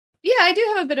Yeah, I do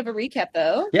have a bit of a recap,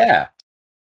 though. Yeah.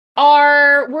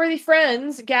 Our worthy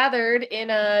friends gathered in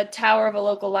a tower of a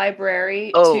local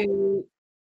library to...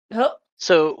 Oh.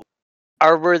 So,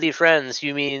 our worthy friends,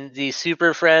 you mean the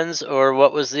super friends, or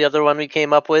what was the other one we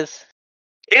came up with?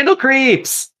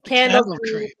 Candlecreeps!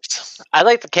 Candlecreeps. I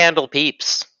like the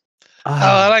Candlekeeps.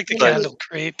 I like the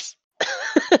Candlecreeps.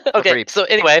 Okay, so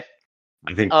anyway.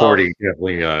 I think Cordy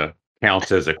definitely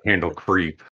counts as a candle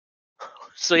creep.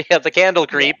 So you have the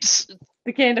Candlecreeps. Yeah.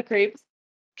 The Candlecreeps.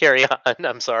 Carry on,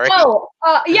 I'm sorry. Oh,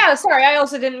 yeah, sorry, I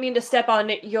also didn't mean to step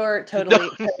on your totally...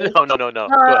 No.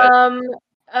 Go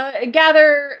ahead.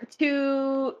 Gather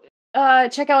to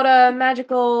check out a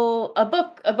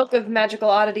book of magical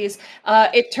oddities.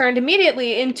 It turned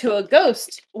immediately into a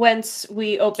ghost whence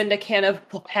we opened a can of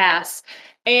pass.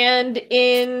 And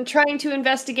in trying to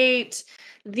investigate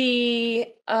the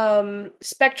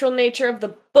spectral nature of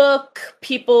the book,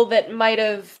 people that might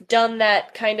have done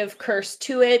that kind of curse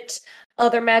to it,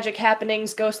 other magic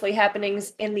happenings, ghostly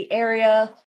happenings in the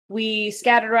area, we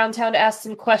scattered around town to ask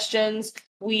some questions.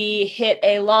 We hit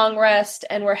a long rest,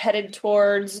 and we're headed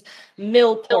towards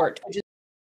Millport, which is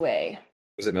the way.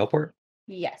 Was it Millport?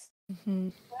 Yes. Mm-hmm.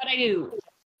 What I do?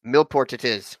 Millport it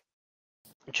is.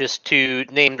 Just to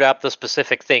name drop the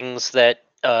specific things that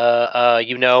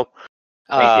you know.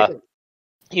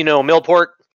 You know Millport.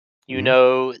 You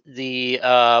know the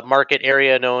market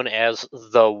area known as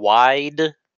the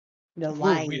Wide. The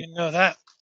Wide. We didn't know that.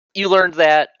 You learned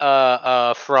that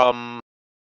from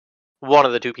one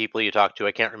of the two people you talked to.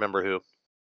 I can't remember who.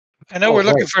 I know we're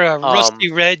looking for a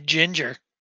rusty red ginger.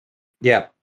 Yeah,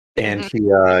 and he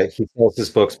sells his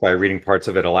books by reading parts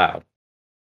of it aloud.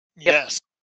 Yes.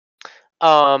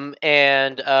 And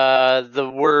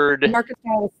the word market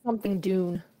style is something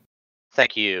Dune.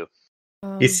 Thank you.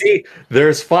 You see,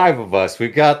 there's 5 of us.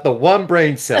 We've got the one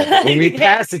brain cell. When we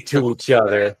pass it to each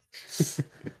other.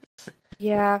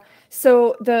 Yeah.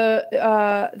 So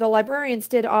the librarians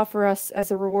did offer us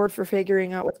as a reward for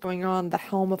figuring out what's going on the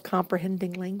Helm of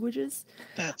Comprehending Languages.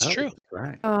 That's true.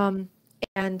 Right.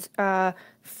 And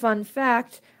fun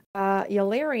fact,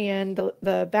 Yalarian,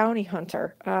 the bounty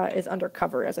hunter, is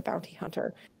undercover as a bounty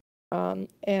hunter.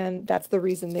 And that's the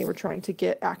reason they were trying to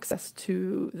get access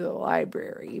to the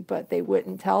library, but they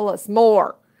wouldn't tell us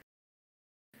more.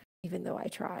 Even though I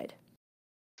tried.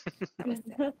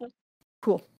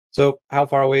 Cool. So, how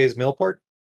far away is Millport?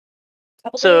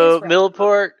 So,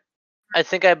 Millport,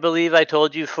 I believe I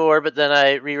told you 4, but then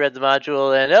I reread the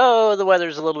module and, the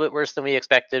weather's a little bit worse than we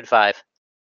expected, 5.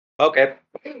 Okay.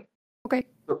 Okay.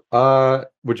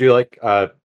 Would you like,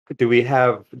 do we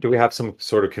have some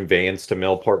sort of conveyance to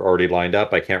Millport already lined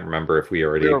up? I can't remember if we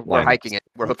already We're hiking it.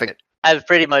 We're hoofing it. I've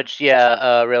pretty much,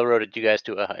 railroaded you guys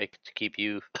to a hike to keep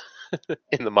you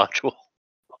in the module.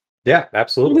 Yeah,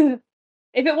 absolutely.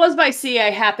 If it was by sea, I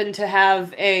happen to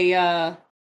have a...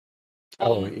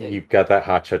 you've got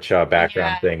that cha-cha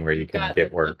background thing where you can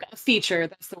get work. A feature,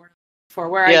 that's the word for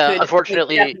where I could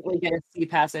unfortunately, definitely get a sea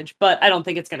passage, but I don't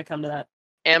think it's going to come to that.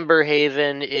 Amber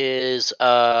Haven is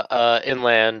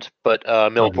inland, but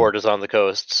Millport is on the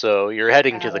coast, so you're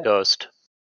heading to the coast.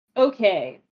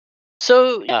 Okay.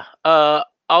 So, yeah,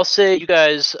 I'll say you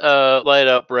guys light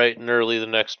up bright and early the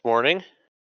next morning.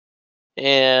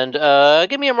 And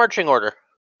give me a marching order.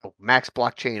 Max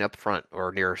blockchain up front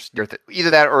or near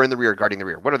either that or in the rear, guarding the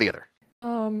rear. What are the other?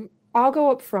 I'll go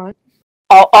up front.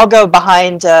 I'll go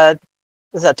behind.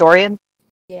 Is that Dorian?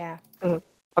 Yeah. I'll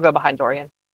go behind Dorian.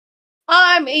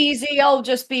 I'm easy. I'll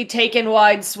just be taking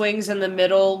wide swings in the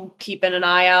middle, keeping an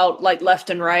eye out, like left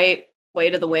and right,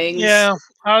 way to the wings. Yeah,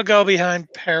 I'll go behind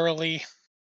Perilli.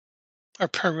 Or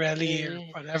Pirelli or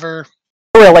whatever.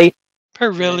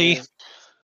 Perilli.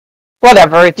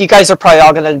 Whatever. You guys are probably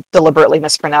all going to deliberately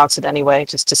mispronounce it anyway,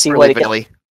 just to see what it gets.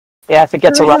 Yeah, if it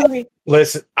gets around.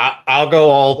 Listen, I'll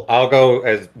go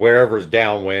as wherever's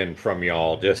downwind from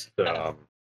y'all, just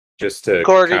to.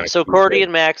 Cordy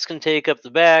and Max can take up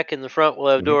the back. In the front,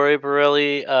 we'll have Dory,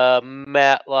 Pirelli,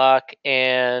 Matlock,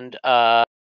 and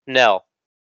Nell.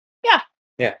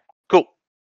 Yeah. Cool.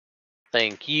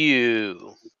 Thank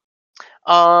you.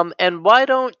 And why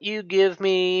don't you give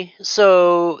me...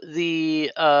 So,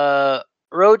 the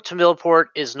road to Millport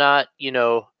is not,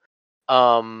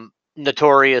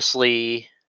 notoriously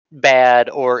bad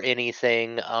or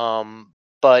anything,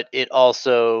 but it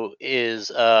also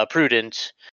is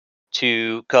prudent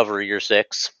to cover your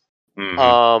 6. So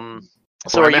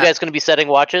are you guys going to be setting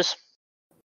watches?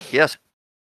 Yes.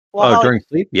 Well, during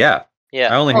sleep? Yeah.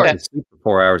 Yeah. I only have to sleep for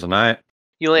 4 hours a night.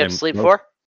 You only have to sleep 4?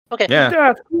 Okay. Yeah.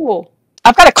 That's cool.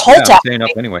 I've got a cult I'm after staying up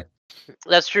me. anyway.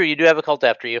 That's true. You do have a cult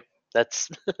after you. That's...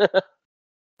 And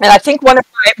I think one of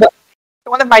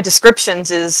One of my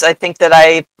descriptions is I think that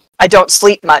I don't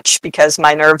sleep much because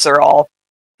my nerves are all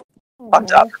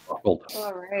fucked up. Cool.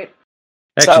 All right.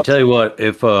 Actually, So- tell you what,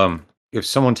 if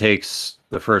someone takes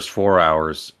the first 4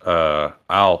 hours,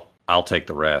 I'll take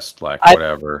the rest. Like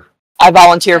whatever. I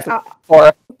volunteer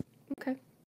for. Okay.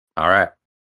 All right.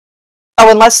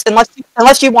 Oh, unless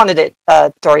you wanted it,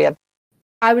 Doria.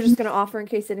 I was just gonna offer in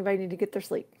case anybody needed to get their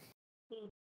sleep.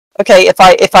 Okay, if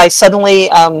I suddenly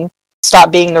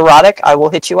stop being neurotic, I will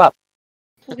hit you up.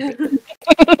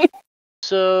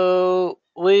 So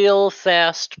we'll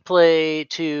fast play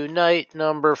to night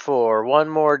number 4. One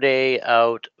more day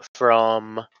out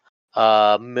from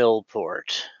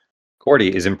Millport.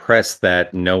 Cordy is impressed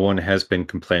that no one has been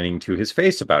complaining to his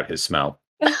face about his smell.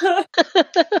 I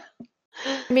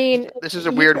mean, This is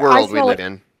a weird world we live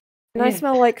in. And I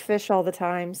smell like fish all the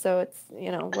time, so it's,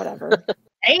 whatever.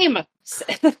 Aim.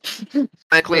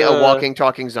 Frankly, a walking,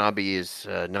 talking zombie is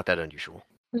not that unusual.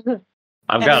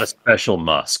 I've got a special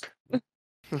musk.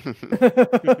 And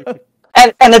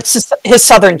it's just his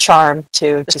southern charm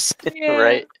too. Just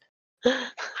Right.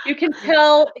 You can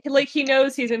tell, like, he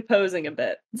knows he's imposing a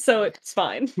bit, so it's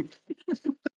fine.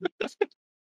 I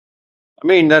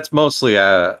mean, that's mostly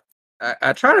I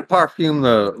try to perfume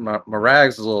my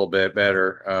rags a little bit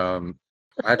better.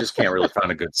 I just can't really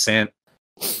find a good scent.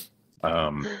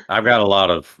 I've got a lot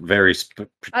of very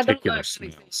particular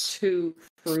smells. Too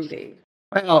fruity.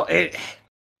 Well,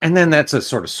 and then that's a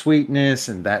sort of sweetness,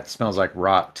 and that smells like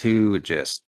rot too.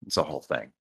 It's a whole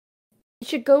thing. You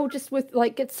should go just with,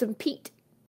 get some peat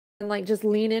and, just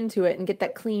lean into it and get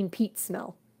that clean peat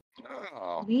smell.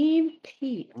 Oh, Clean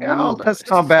peat. well, that's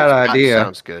not a bad idea.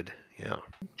 Sounds good. Yeah.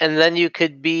 And then you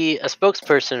could be a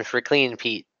spokesperson for Clean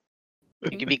Pete.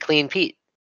 You could be Clean Pete.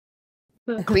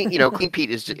 Clean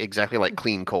peat is exactly like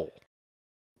clean coal.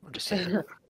 I'm just saying.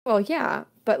 Well, yeah,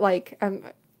 but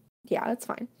yeah, that's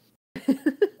fine.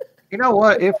 You know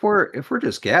what? If we're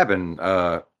just gabbing,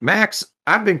 Max,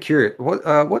 I've been curious.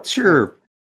 What's your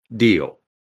deal?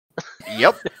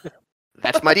 Yep.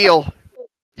 That's my deal.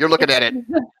 You're looking at it.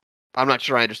 I'm not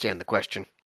sure I understand the question.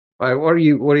 What are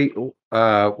you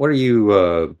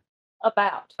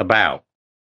About. about?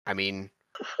 I mean,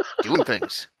 doing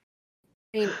things.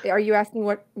 I mean, are you asking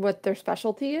what their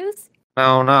specialty is?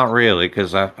 No, not really,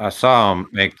 because I saw him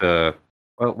make the.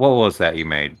 What was that you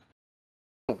made?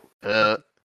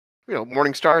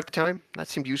 Morning Star at the time. That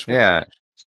seemed useful. Yeah.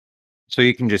 So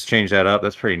you can just change that up.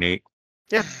 That's pretty neat.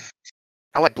 Yeah.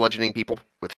 I like bludgeoning people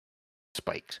with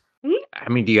spikes. I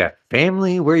mean, do you have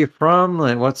family? Where you from?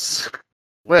 Like, what's?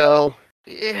 Well,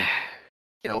 yeah,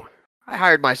 I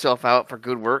hired myself out for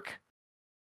good work.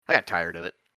 I got tired of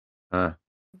it.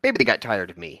 Maybe they got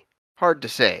tired of me. Hard to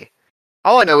say.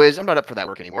 All I know is I'm not up for that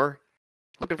work anymore.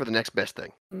 Looking for the next best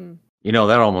thing. You know,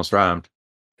 that almost rhymed.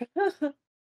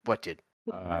 What did?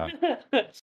 You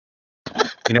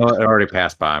know, it already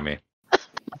passed by me.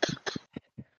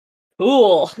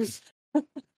 Cool. Did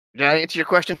I answer your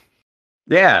question?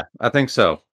 Yeah, I think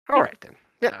so. All right then.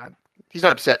 Yeah, he's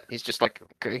not upset. He's just like,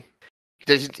 okay.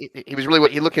 He was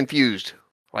really he looked confused.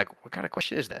 Like, what kind of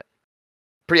question is that?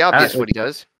 Pretty obvious what he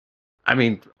does. I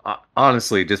mean,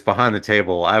 honestly, just behind the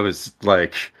table, I'm just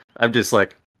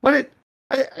like, what?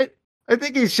 I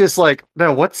think he's just like,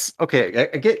 no, what's okay?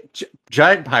 I get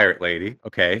giant pirate lady,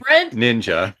 okay, Brent?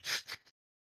 ninja.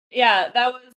 Yeah,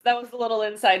 that was a little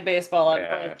inside baseball on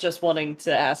Brent just wanting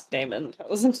to ask Damon. That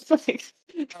was like.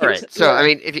 All right. So I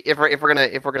mean, if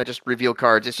we're gonna just reveal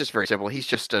cards, it's just very simple. He's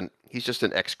just an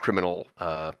ex-criminal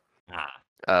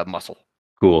muscle.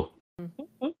 Cool.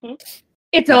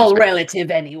 It's all relative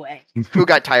anyway. Who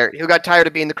got tired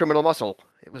of being the criminal muscle?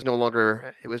 It was no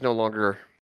longer.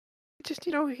 Just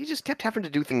he just kept having to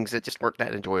do things that just weren't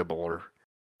that enjoyable or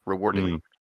rewarding.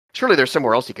 Surely there's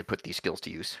somewhere else he could put these skills to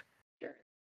use.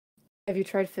 Have you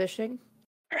tried fishing?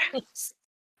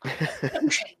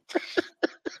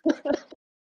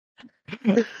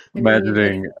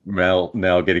 Imagining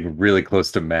Nell getting really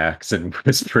close to Max and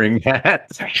whispering that.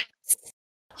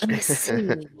 Let me see.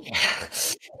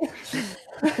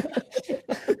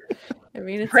 I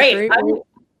mean, it's Great. a great way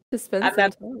to spend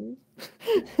some time.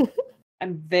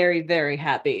 I'm very, very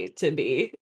happy to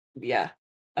be,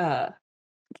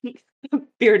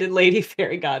 bearded lady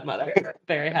fairy godmother.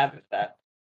 Very happy with that.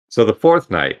 So the fourth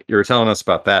night, you were telling us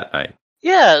about that night.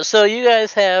 Yeah, so you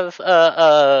guys have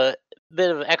a bit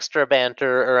of extra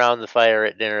banter around the fire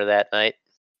at dinner that night.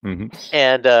 Mm-hmm.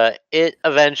 And it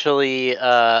eventually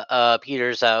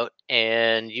peters out,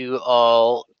 and you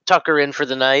all tucker in for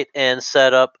the night and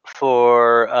set up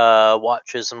for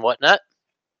watches and whatnot.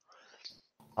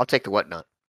 I'll take the whatnot.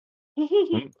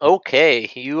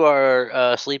 Okay, you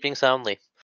are sleeping soundly.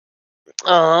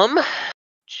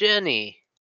 Jenny.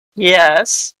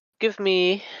 Yes. Give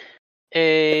me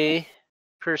a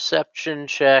perception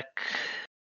check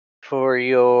for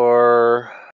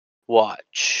your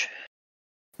watch.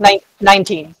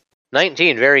 19.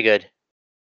 19, very good.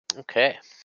 Okay.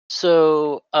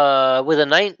 So, with a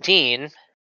 19,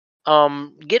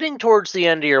 getting towards the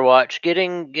end of your watch,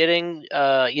 getting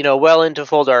well into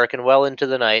full dark and well into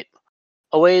the night,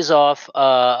 a ways off,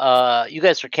 you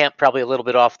guys are camped probably a little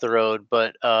bit off the road,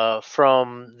 but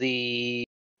from the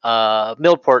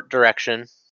Millport direction,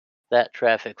 that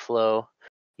traffic flow,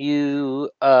 you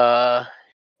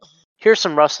hear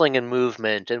some rustling and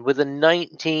movement, and with a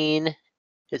 19,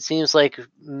 it seems like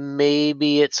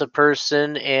maybe it's a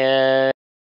person and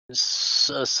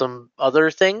some other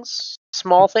things,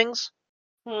 small things.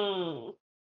 And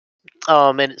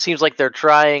it seems like they're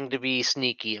trying to be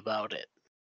sneaky about it.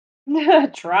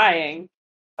 Trying.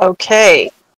 Okay.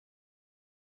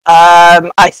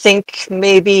 I think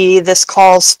maybe this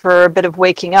calls for a bit of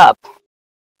waking up,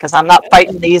 because I'm not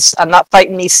fighting these. I'm not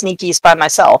fighting these sneakies by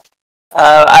myself.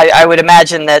 I would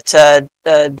imagine that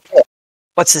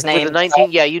what's his name? With the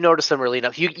 19, yeah, you notice them early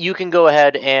enough. You can go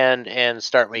ahead and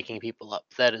start waking people up.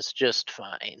 That is just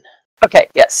fine. Okay,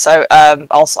 yes. So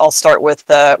I'll start with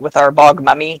our bog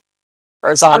mummy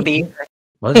or zombie.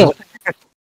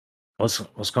 What's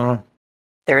going on?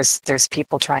 There's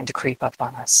people trying to creep up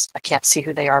on us. I can't see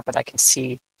who they are, but I can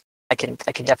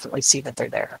definitely see that they're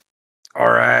there.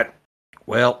 All right.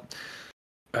 Well,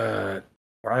 why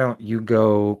don't you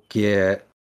go get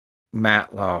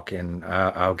Matlock and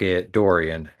I'll get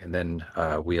Dorian, and then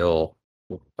we'll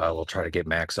try to get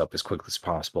Max up as quickly as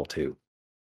possible too.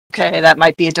 Okay, that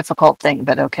might be a difficult thing,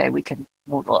 but okay,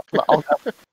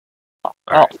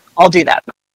 I'll do that.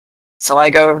 So I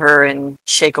go over and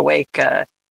shake awake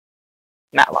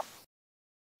Matlock.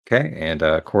 Okay, and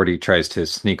Cordy tries to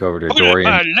sneak over to Put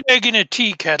Dorian. a leg in a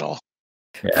tea kettle.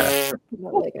 Yeah.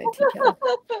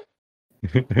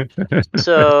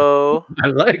 So I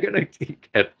like a tea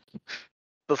kettle.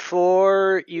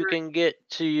 Before you can get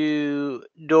to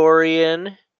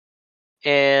Dorian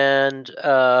and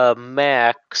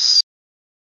Max,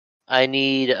 I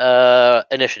need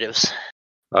initiatives.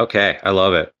 Okay, I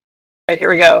love it. All right, here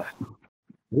we go.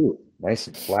 Ooh, nice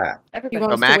and flat.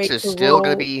 So Max is still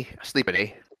going to be asleep at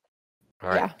A. All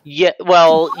right. Yeah.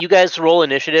 Well, you guys roll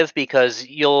initiative because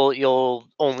you're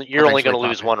only going to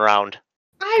lose one round.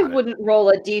 I wouldn't roll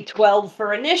a d12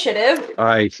 for initiative.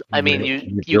 I mean,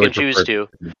 you can choose to.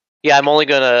 Yeah, I'm only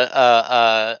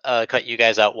gonna cut you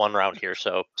guys out one round here,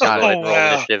 so go ahead and roll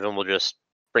initiative, and we'll just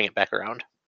bring it back around.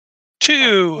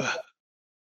 2.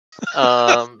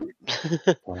 Well,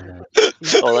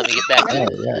 let me get back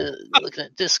to looking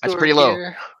at Discord. That's pretty low.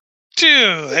 Here. 2.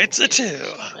 It's a 2.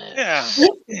 Yeah.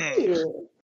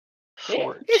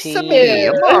 14. It's a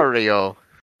me, Mario.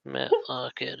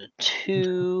 Matlock at a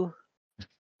 2.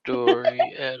 Dory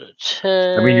at a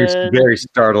 10. I mean, you're very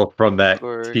startled from that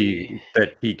Cordy.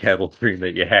 tea kettle dream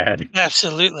that you had.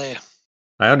 Absolutely.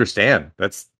 I understand.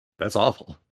 That's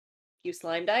awful. You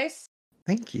slime dice.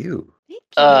 Thank you.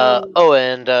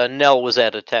 And Nell was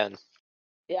at a 10.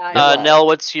 Yeah. Nell,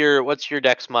 what's your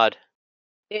dex mod?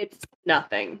 It's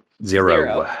nothing.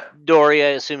 0. Dory, I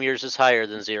assume yours is higher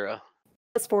than 0.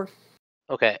 That's 4.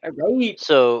 Okay. Right.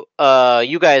 So,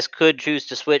 you guys could choose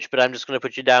to switch, but I'm just going to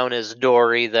put you down as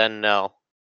Dory, then Nell.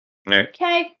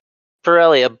 Okay.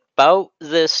 Pirelli, about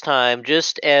this time,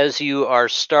 just as you are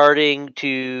starting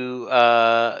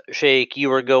to shake, you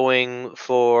were going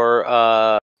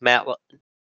for Matlock.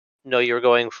 No, you were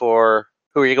going for...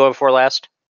 Who were you going for last?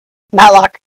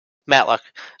 Matlock.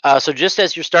 So just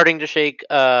as you're starting to shake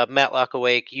Matlock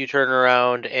awake, you turn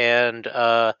around and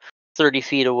 30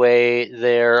 feet away,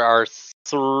 there are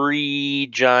 3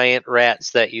 giant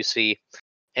rats that you see.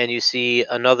 And you see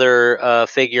another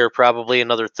figure, probably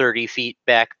another 30 feet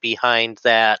back behind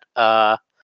that.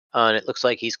 And it looks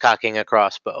like he's cocking a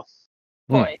crossbow.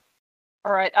 Boy.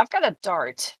 All right, I've got a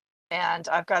dart, and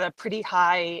I've got a pretty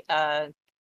high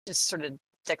just sort of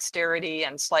dexterity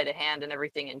and sleight of hand and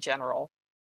everything in general.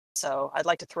 So I'd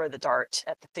like to throw the dart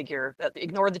at the figure.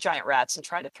 Ignore the giant rats and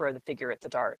try to throw the figure at the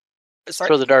dart. Sorry.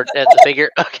 Throw the dart at the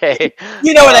figure? Okay.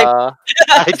 You know what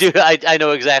I do. I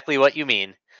know exactly what you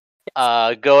mean.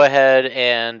 Go ahead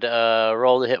and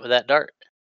roll the hit with that dart.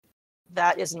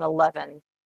 That is an 11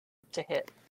 to hit.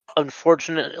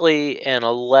 Unfortunately, an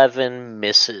 11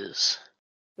 misses.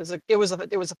 It was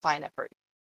a fine effort.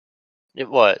 It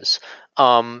was.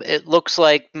 It looks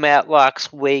like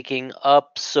Matlock's waking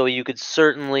up, so you could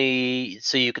still.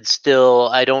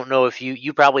 I don't know if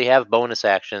you probably have bonus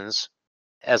actions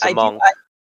as a monk.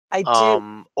 I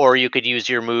do. Or you could use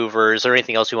your movers or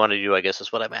anything else you want to do, I guess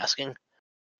is what I'm asking.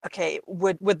 Okay,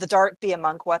 would the dart be a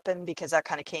monk weapon because that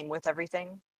kind of came with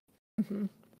everything? Mm-hmm.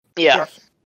 Yeah. Yes.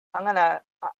 I'm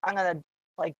gonna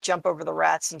like jump over the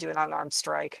rats and do an unarmed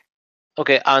strike.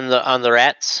 Okay, on the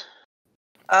rats.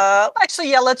 Actually,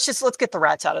 yeah. Let's get the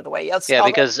rats out of the way.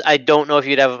 Because I don't know if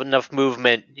you'd have enough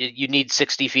movement. You need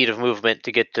 60 feet of movement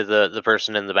to get to the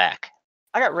person in the back.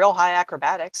 I got real high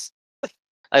acrobatics.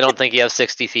 I don't think you have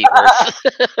 60 feet worth.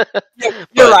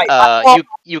 You're right.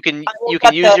 You can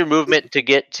use your movement to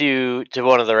get to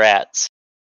one of the rats.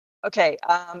 Okay.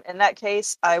 In that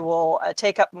case, I will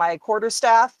take up my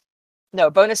quarterstaff. No,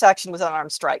 bonus action was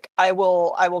unarmed strike. I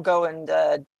will go and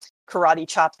karate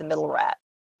chop the middle rat.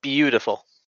 Beautiful.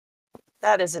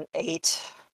 That is an 8.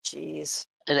 Jeez.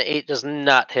 An 8 does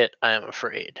not hit, I am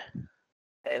afraid.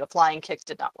 Okay, the flying kick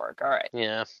did not work. All right.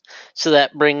 Yeah. So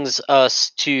that brings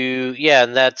us to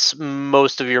and that's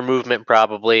most of your movement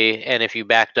probably. And if you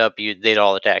backed up, they'd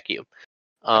all attack you.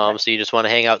 Okay. So you just want to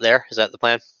hang out there? Is that the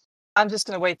plan? I'm just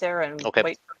gonna wait there and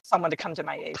wait for someone to come to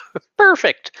my aid.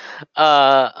 Perfect.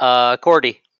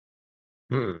 Cordy.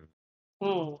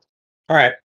 All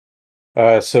right.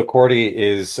 So Cordy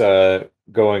is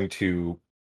going to.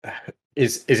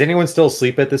 Is anyone still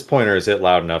asleep at this point, or is it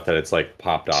loud enough that it's like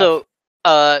popped off? So,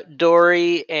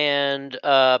 Dory and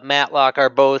Matlock are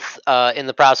both in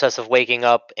the process of waking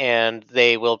up, and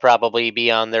they will probably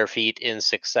be on their feet in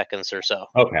 6 seconds or so.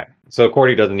 Okay. So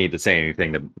Cordy doesn't need to say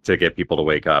anything to get people to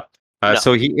wake up. No.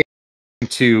 So he's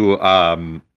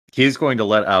going to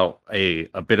let out a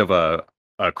bit of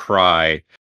a cry.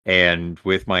 And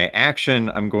with my action,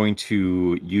 I'm going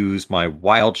to use my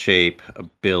Wild Shape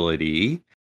ability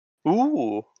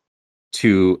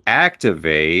to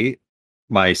activate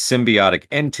my symbiotic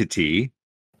entity.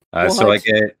 So I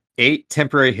get 8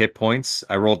 temporary hit points.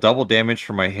 I roll double damage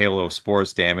for my Halo of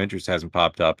Spores damage, which hasn't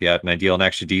popped up yet. And I deal an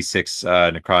extra d6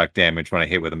 necrotic damage when I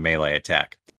hit with a melee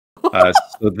attack.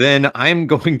 So then I'm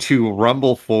going to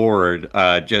rumble forward,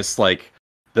 just like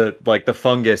the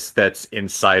fungus that's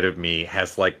inside of me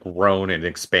has like grown and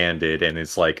expanded and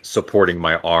is like supporting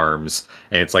my arms,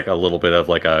 and it's like a little bit of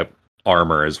like a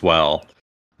armor as well.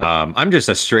 I'm just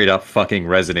a straight up fucking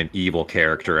Resident Evil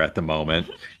character at the moment.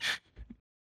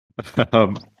 That's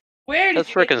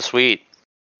freaking sweet.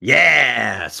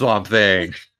 Yeah, Swamp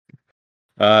Thing.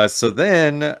 So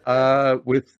then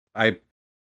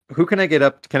who can I get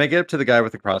up? Can I get up to the guy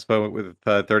with the crossbow with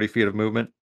 30 feet of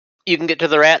movement? You can get to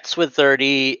the rats with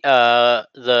 30.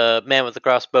 The man with the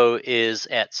crossbow is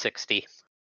at 60.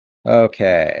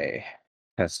 Okay.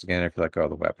 Test again if you let go of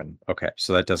the weapon. Okay,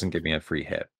 so that doesn't give me a free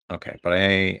hit. Okay, but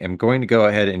I am going to go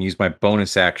ahead and use my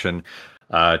bonus action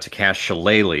to cast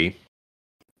Shillelagh.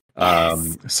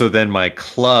 Yes. So then my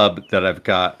club that I've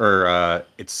got, or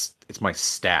it's my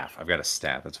staff. I've got a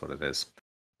staff. That's what it is.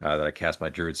 That I cast my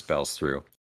druid spells through.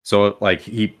 So like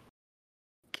he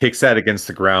kicks that against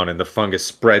the ground, and the fungus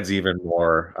spreads even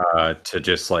more to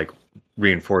just like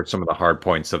reinforce some of the hard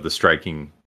points of the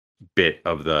striking bit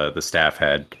of the staff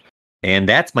head. And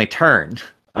that's my turn.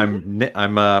 I'm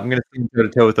gonna swing toe to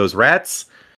toe with those rats,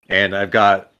 and I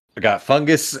got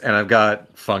fungus, and I've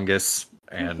got fungus,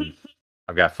 and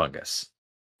I've got fungus.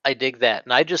 I dig that,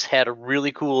 and I just had a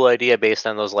really cool idea based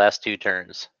on those last 2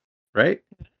 turns. Right?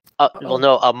 Well,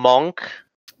 no, a monk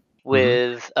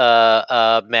with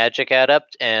a magic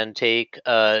adept and take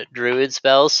druid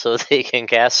spells so they can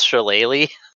cast Shillelagh.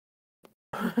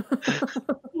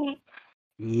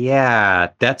 Yeah,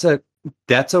 that's a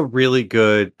really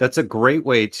good. That's a great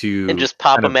way to and just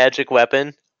pop a magic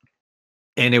weapon.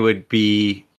 And it would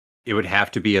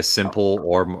have to be a simple,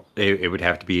 or it would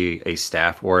have to be a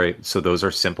staff, so those are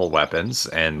simple weapons,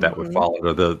 and that would fall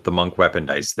under the monk weapon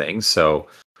dice thing. So,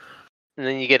 and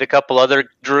then you get a couple other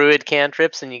druid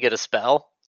cantrips, and you get a spell.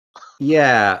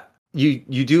 Yeah, you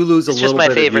do lose a little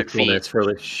bit of usefulness for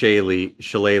the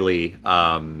Shillelagh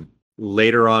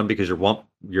later on, because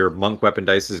your monk weapon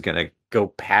dice is going to go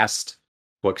past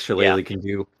what Shillelagh can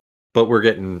do, but we're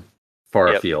getting far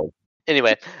afield.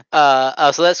 Anyway,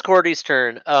 so that's Cordy's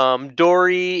turn.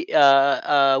 Dory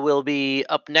will be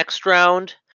up next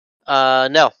round.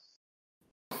 No.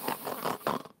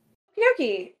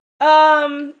 Okay.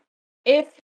 If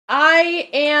I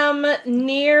am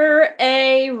near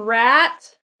a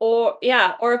rat, or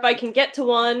if I can get to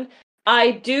one,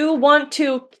 I do want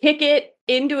to kick it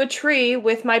into a tree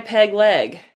with my peg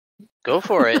leg. Go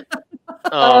for it.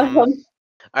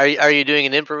 Are you doing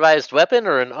an improvised weapon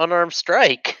or an unarmed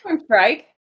strike? Unarmed strike.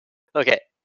 Okay.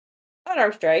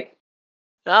 Unarmed strike.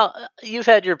 Well, you've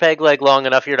had your peg leg long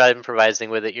enough. You're not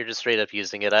improvising with it. You're just straight up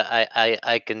using it.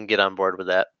 I can get on board with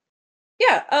that.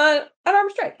 Yeah,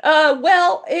 unarmed strike.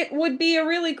 Well, it would be a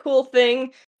really cool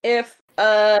thing if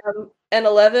an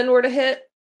 11 were to hit.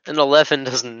 An 11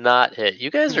 does not hit.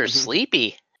 You guys are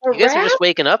sleepy. You guys are just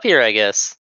waking up here, I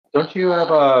guess. Don't you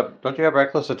have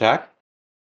reckless attack?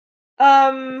 You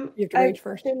have to I rage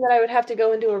first. assumed that I would have to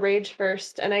go into a rage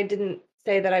first, and I didn't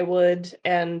say that I would,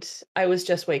 and I was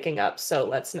just waking up, so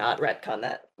let's not retcon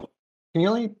that. Can you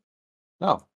only?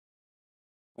 No.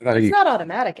 It's not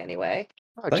automatic anyway.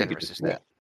 How generous is that?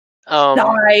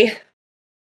 Die.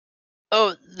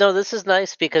 Oh no, this is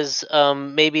nice because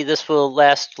maybe this will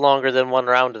last longer than one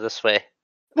round this way.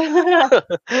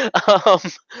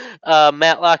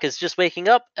 Matlock is just waking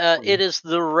up. It is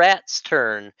the rat's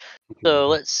turn. So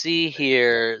let's see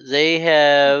here. They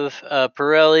have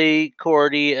Pirelli,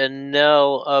 Cordy, and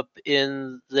Nell up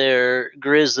in their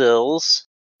grizzles.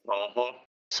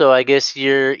 So I guess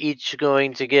you're each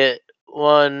going to get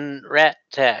one rat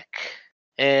attack.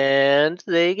 And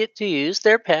they get to use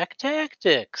their pack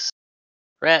tactics.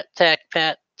 Rat tack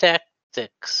pat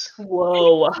tactics.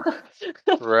 Whoa.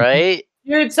 Right?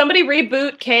 Dude, somebody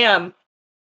reboot Cam.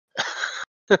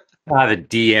 The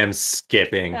DM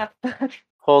skipping.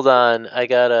 Hold on, I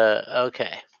gotta.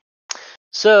 Okay.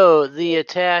 So the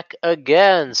attack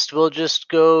against will just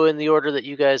go in the order that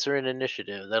you guys are in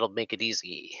initiative. That'll make it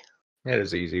easy. It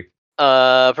is easy.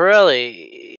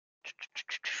 Pirelli.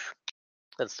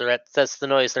 That's the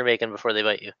noise they're making before they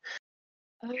bite you.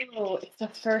 Oh, it's the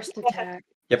first attack.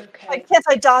 Yep. Okay. Can't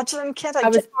I dodge them? Can't I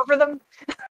jump over them?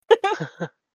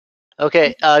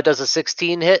 Okay, does a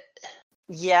 16 hit?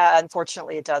 Yeah,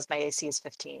 unfortunately it does. My AC is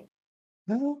 15.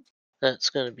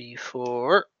 That's going to be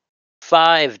for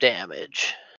 5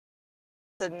 damage.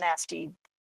 It's a nasty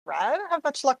rat. I don't have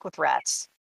much luck with rats.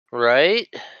 Right?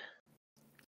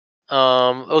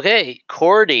 Okay,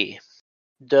 Cordy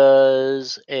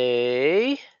does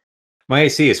a... My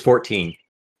AC is 14.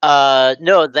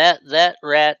 No, that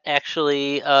rat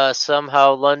actually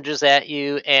somehow lunges at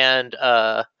you, and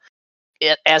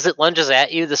as it lunges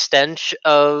at you, the stench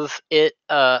of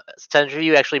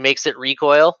you actually makes it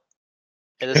recoil.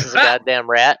 And this is a goddamn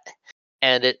rat.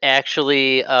 And it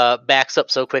actually backs up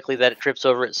so quickly that it trips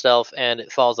over itself and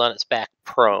it falls on its back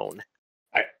prone.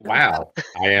 Wow.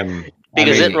 I am...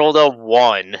 Because it rolled a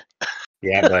 1.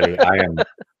 Yeah, buddy.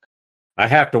 I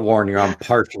have to warn you, I'm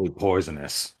partially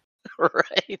poisonous.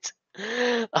 Right.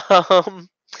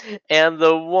 And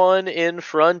the one in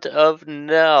front of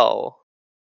Nell.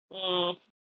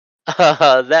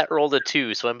 That rolled a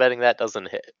 2, so I'm betting that doesn't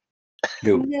hit.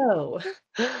 No.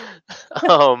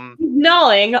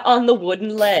 Gnawing on the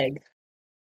wooden leg.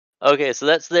 Okay, so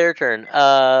that's their turn.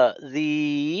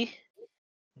 The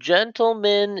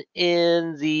gentleman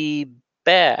in the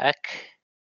back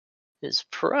is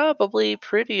probably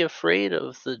pretty afraid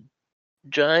of the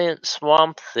giant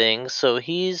swamp thing, so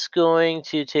he's going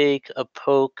to take a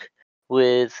poke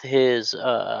with his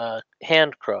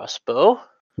hand crossbow.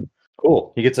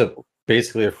 Cool. He gets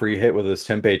basically a free hit with his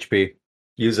temp HP.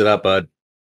 Use it up, bud.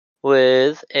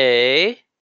 With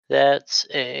that's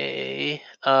a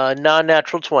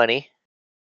non-natural 20.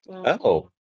 Oh.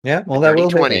 Yeah, well that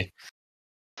will 20 hit me.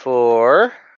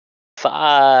 For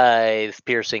 5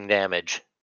 piercing damage.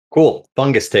 Cool.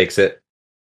 Fungus takes it.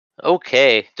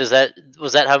 Okay. Was that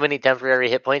how many temporary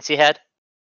hit points you had?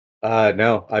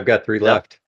 No, I've got 3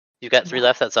 left. You've got 3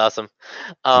 left. That's awesome.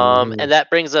 And that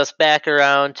brings us back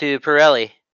around to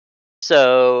Pirelli.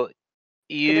 So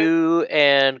you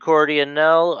and Cordy and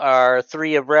Nell are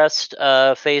 3 abreast,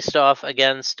 faced off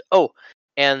against. Oh,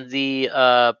 and the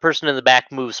person in the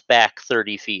back moves back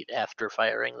 30 feet after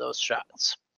firing those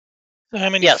shots. So how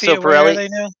many feet away are they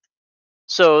now?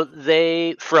 So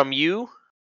from you,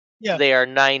 yeah, they are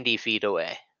 90 feet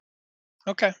away.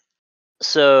 Okay.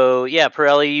 So yeah,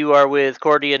 Pirelli, you are with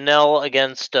Cordy and Nell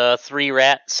against 3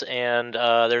 rats, and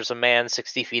there's a man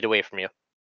 60 feet away from you.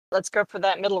 Let's go for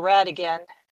that middle rat again.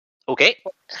 Okay.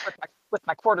 With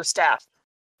my quarterstaff.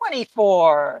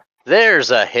 24.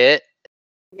 There's a hit.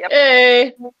 Yep.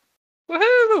 Hey.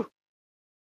 Woohoo!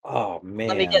 Oh man.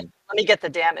 Let me get the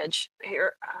damage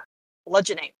here.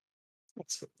 Bludgeoning.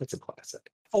 That's a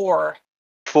classic. 4.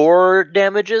 4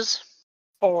 damages?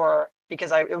 4,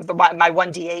 because my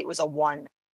 1d8 was a 1.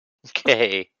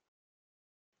 Okay.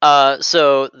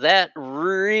 So that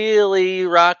really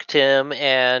rocked him,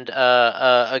 and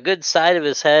a good side of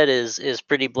his head is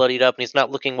pretty bloodied up, and he's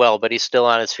not looking well, but he's still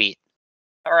on his feet.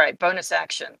 All right, bonus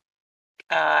action.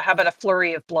 How about a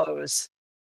flurry of blows?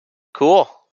 Cool.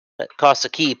 That costs a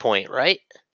key point, right?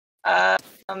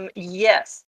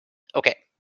 Yes. Okay.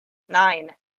 9.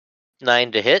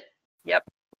 9 to hit? Yep.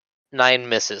 9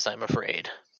 misses, I'm afraid.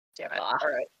 Damn it. All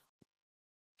right.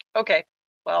 Okay.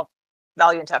 Well,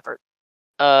 Valiant effort.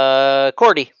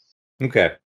 Cordy.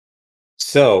 Okay.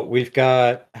 So we've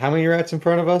got how many rats in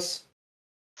front of us?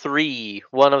 3.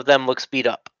 One of them looks beat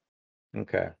up.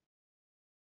 Okay.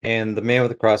 And the man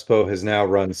with the crossbow has now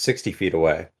run 60 feet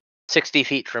away. 60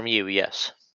 feet from you,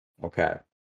 yes. Okay.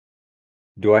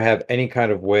 Do I have any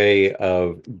kind of way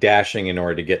of dashing in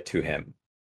order to get to him?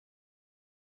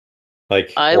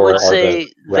 Like, I or would are say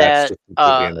the rats that just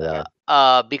completely in the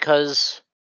way? because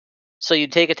so you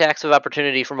take attacks of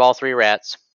opportunity from all 3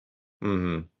 rats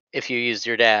Mm-hmm. if you use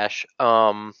your dash.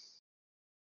 And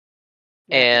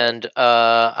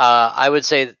I would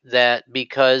say that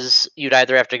because you'd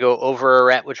either have to go over a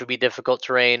rat, which would be difficult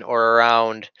terrain, or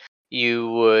around,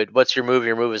 you would. What's your move?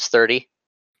 Your move is 30.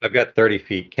 I've got 30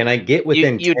 feet. Can I get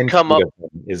within You'd 10 come feet up.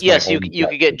 of him? Yes, you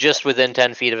could get just within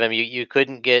 10 feet of him. You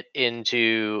couldn't get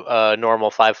into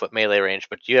normal 5-foot melee range,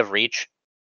 but you have reach.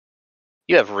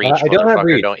 You have reach, I don't have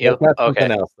reach. don't you? I've got Okay.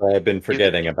 something else that I've been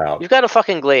forgetting about. You've got a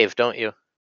fucking glaive, don't you?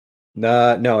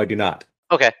 No, I do not.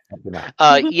 Okay. I do not.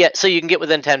 Yeah, so you can get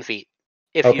within 10 feet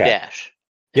if you dash.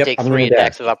 And Yep, take I'm 3 gonna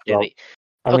attacks dash. of opportunity.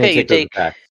 I'm Okay, you take those take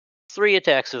attacks. 3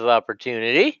 attacks of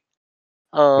opportunity.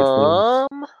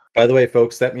 By the way,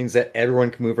 folks, that means that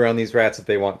everyone can move around these rats if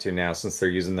they want to now, since they're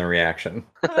using their reaction.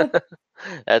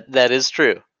 that is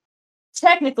true.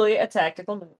 Technically a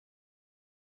tactical move.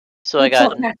 So I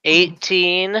got an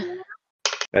 18.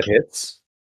 That hits.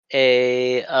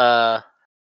 A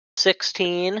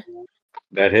 16.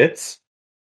 That hits.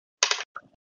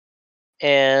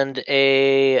 And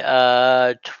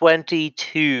a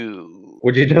 22.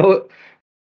 Would you know?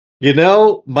 You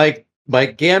know, my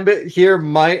gambit here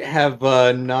might have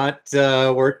not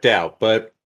worked out,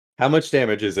 but how much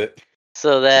damage is it?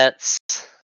 So that's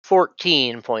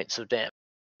 14 points of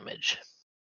damage.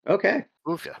 Okay.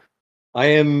 Oof, yeah. I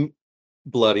am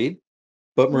bloodied,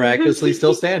 but miraculously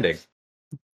still standing.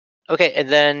 Okay, and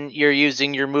then you're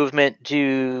using your movement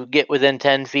to get within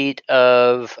 10 feet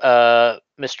of Mr.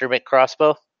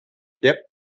 McCrossbow? Yep.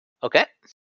 Okay.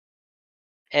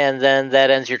 And then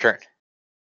that ends your turn.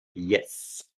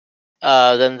 Yes.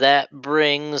 Then that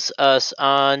brings us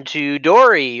on to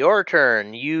Dory, your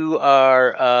turn. You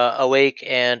are awake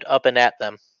and up and at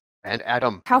them. And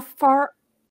Adam. How far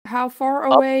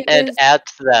away up and is...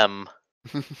 at them.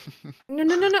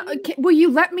 No. Will you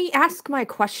let me ask my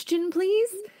question, please?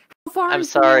 How far I'm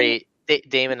is the man- sorry.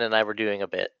 Damon and I were doing a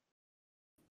bit.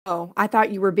 Oh, I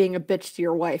thought you were being a bitch to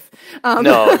your wife.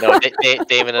 No.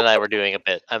 Damon and I were doing a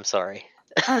bit. I'm sorry.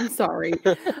 I'm sorry.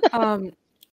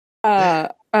 How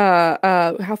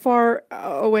far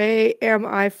away am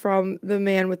I from the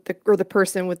man with the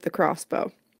person with the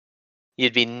crossbow?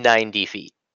 You'd be 90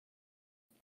 feet.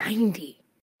 90.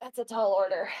 That's a tall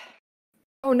order.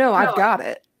 Oh no, I've got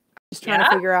it. Just trying to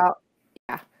figure out.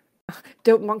 Yeah.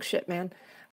 Dope monk shit, man.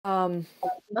 Monk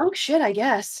shit, I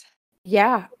guess.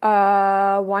 Yeah.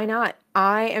 Why not?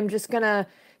 I'm gonna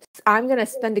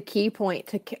spend a key point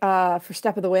to for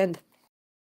Step of the Wind.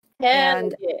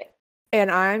 And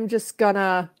I'm just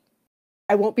gonna.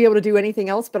 I won't be able to do anything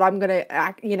else, but I'm gonna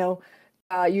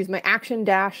use my action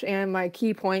dash and my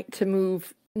key point to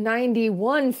move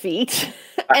 91 feet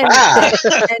and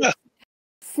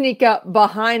sneak up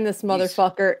behind this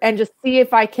motherfucker and just see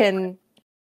if I can.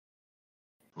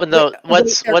 But no,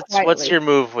 what's your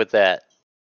move with that?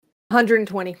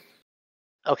 120.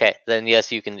 Okay, then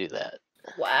yes, you can do that.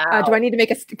 Wow. Do I need to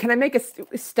make can I make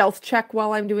a stealth check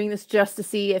while I'm doing this just to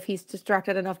see if he's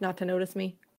distracted enough not to notice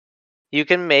me? You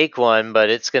can make one, but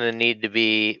it's going to need to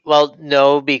be... Well,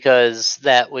 no, because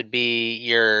that would be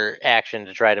your action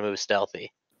to try to move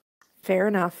stealthy. Fair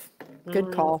enough.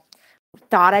 Good call.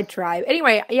 Thought I'd try.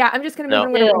 Anyway, yeah, I'm just going to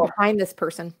move behind this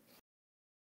person.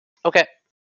 Okay.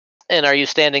 And are you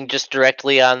standing just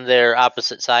directly on their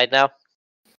opposite side now?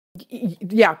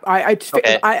 Yeah,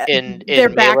 Okay. In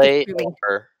melee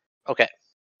or... Okay.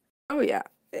 Oh, yeah.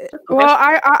 Well,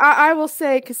 I will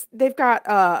say, because they've got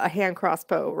a hand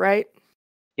crossbow, right?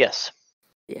 Yes.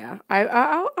 Yeah,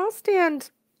 I'll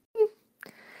stand.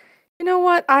 You know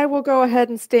what? I will go ahead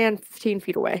and stand 15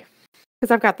 feet away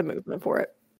because I've got the movement for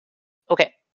it.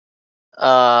 Okay.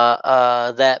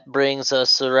 That brings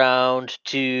us around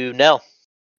to Nell.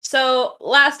 So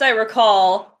last I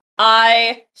recall,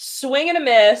 I swing and a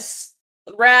miss.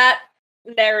 Rat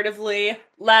narratively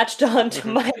latched onto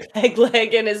my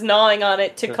leg and is gnawing on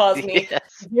it to cause me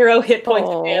 0 hit points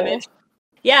of damage.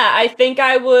 Yeah, I think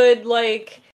I would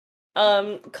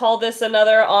call this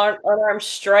another unarmed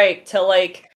strike to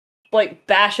like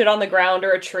bash it on the ground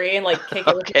or a tree and kick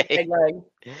it with my leg.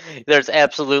 There's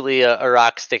absolutely a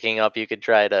rock sticking up. You could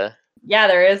try to. Yeah,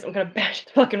 there is. I'm gonna bash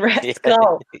the fucking rat's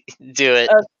skull. Do it.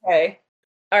 Okay.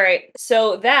 All right,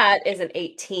 so that is an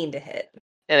 18 to hit.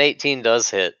 An 18 does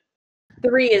hit.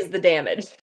 3 is the damage.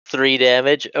 3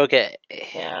 damage? Okay.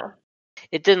 Yeah.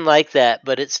 It didn't like that,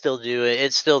 but it's still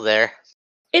it's still there.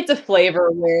 It's a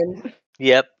flavor win.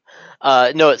 Yep.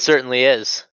 No, it certainly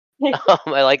is.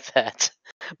 I like that.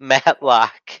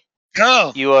 Matlock.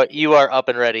 Go. You are up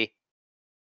and ready.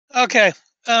 Okay.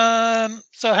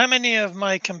 So how many of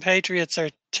my compatriots are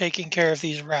taking care of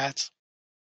these rats?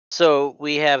 So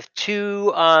we have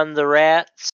 2 on the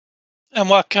rats. And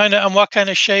what kind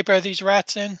of shape are these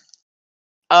rats in?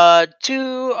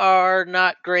 2 are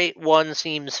not great. 1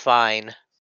 seems fine.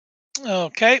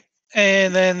 Okay.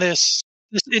 And then this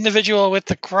individual with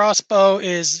the crossbow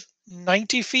is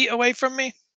 90 feet away from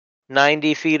me.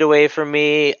 90 feet away from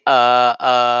me,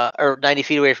 or 90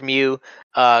 feet away from you.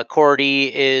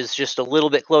 Cordy is just a little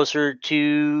bit closer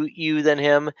to you than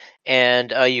him,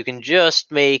 and you can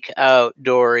just make out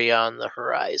Dory on the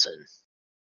horizon.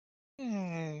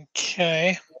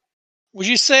 Okay. Would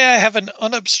you say I have an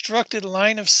unobstructed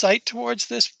line of sight towards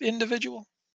this individual?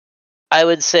 I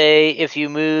would say if you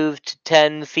moved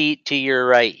 10 feet to your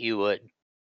right, you would.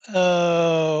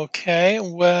 Okay.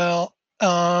 Well,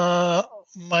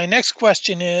 my next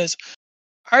question is,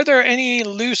 are there any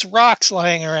loose rocks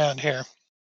lying around here?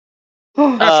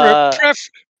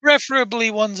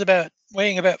 Preferably ones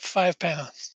weighing about 5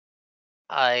 pounds.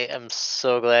 I am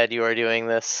so glad you are doing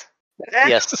this.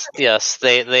 Yes,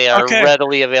 they are Okay.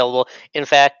 readily available. In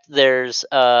fact, there's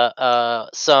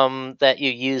some that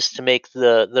you use to make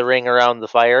the ring around the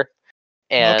fire,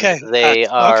 and Okay. they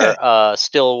Okay. are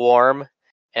still warm,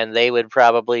 and they would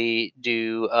probably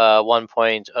do 1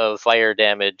 point of fire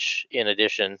damage in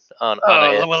addition on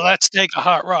a hit. Well, let's take a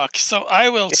hot rock. So I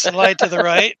will slide to the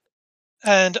right,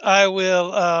 and I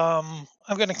will. I'm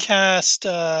going to cast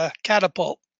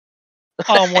catapult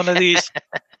on one of these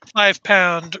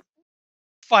 5-pound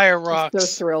fire I'm rocks.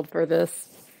 so thrilled for this.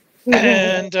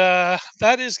 And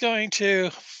that is going to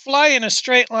fly in a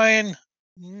straight line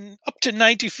up to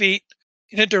 90 feet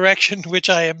in a direction which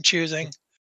I am choosing.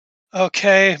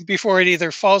 Okay, before it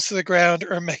either falls to the ground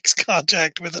or makes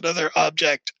contact with another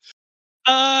object.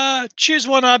 Choose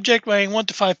one object weighing 1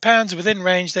 to 5 pounds within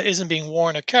range that isn't being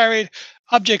worn or carried.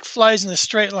 Object flies in a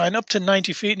straight line up to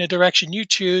 90 feet in a direction you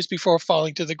choose before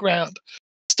falling to the ground.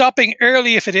 Stopping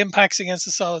early if it impacts against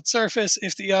a solid surface.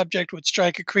 If the object would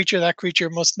strike a creature, that creature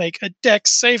must make a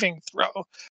dex saving throw,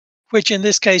 which in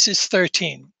this case is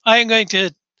 13. I am going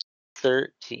to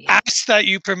 13. ask that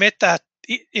you permit that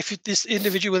if this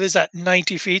individual is at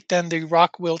 90 feet, then the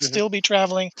rock will still be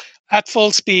traveling at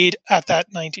full speed at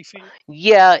that 90 feet.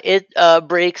 Yeah, it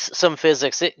breaks some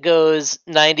physics. It goes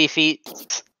 90 feet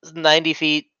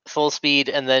full speed,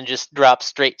 and then just drops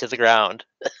straight to the ground.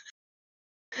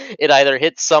 It either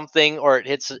hits something or it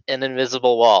hits an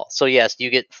invisible wall. So yes, you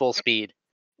get full speed.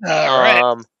 All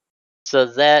right. So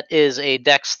that is a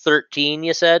Dex 13,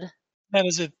 you said? That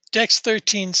is a Dex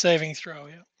 13 saving throw,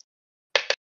 yeah.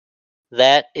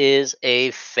 That is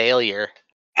a failure.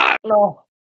 No.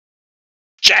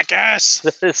 Jackass!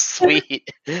 Sweet.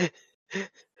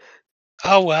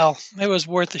 Oh well, it was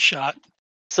worth a shot.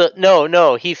 So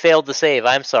no, he failed to save.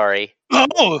 I'm sorry.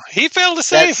 Oh, he failed to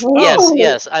save.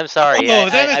 Yes. I'm sorry. Oh,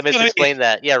 I misexplained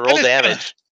that. Yeah, roll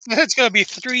damage. That's going to be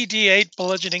 3d8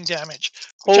 bludgeoning damage.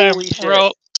 Holy shit!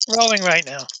 Rolling right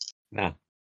now. No.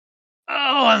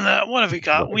 Oh, and that, what have we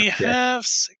got? We have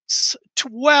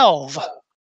 12.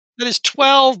 That is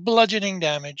 12 bludgeoning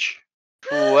damage.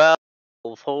 12.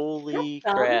 Holy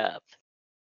crap!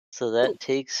 So that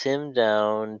takes him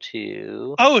down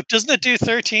to. Oh, doesn't it do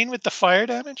 13 with the fire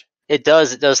damage? It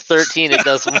does. It does 13. It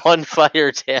does 1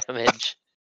 fire damage.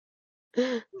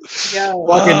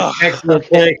 Fucking excellent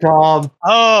play, Tom.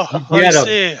 Oh, let's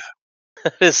see.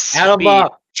 Add him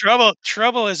up.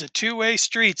 Trouble is a two-way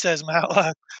street, says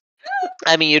Matlock.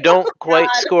 I mean, you don't quite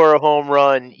score a home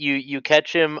run. You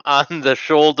catch him on the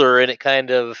shoulder, and it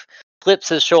kind of clips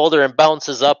his shoulder and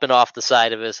bounces up and off the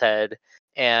side of his head,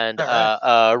 and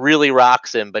really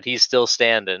rocks him, but he's still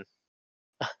standing.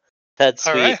 That's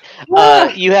sweet.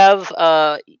 Right. You have,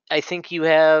 I think you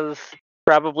have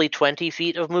probably 20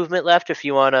 feet of movement left if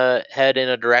you want to head in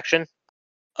a direction.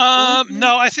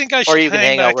 No, I think I should. Or you can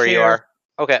hang out where you are.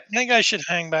 Okay. I think I should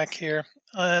hang back here.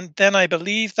 And then I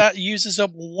believe that uses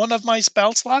up one of my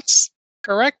spell slots,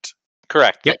 correct?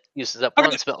 Correct. Yep. It uses up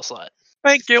one spell slot.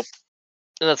 Thank you.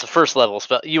 And that's a first level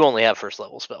spell. You only have first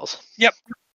level spells. Yep.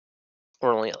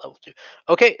 We're only at level 2.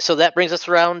 Okay, so that brings us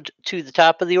around to the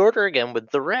top of the order again with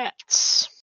the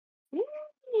rats.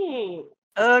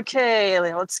 Okay,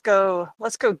 let's go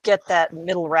get that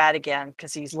middle rat again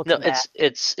because he's looking. No,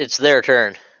 it's their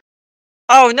turn.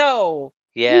 Oh no!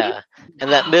 Yeah,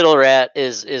 and that middle rat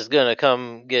is gonna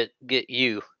come get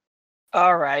you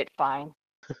All right, fine.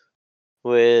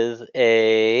 with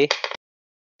a.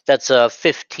 That's a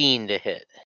 15 to hit.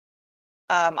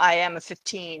 I am a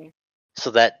 15.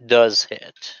 So that does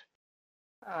hit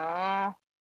Uh,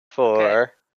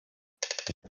 for.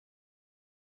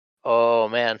 Oh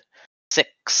man,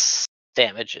 6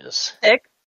 damages. 6.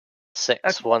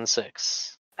 6, Okay. 1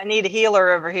 6. I need a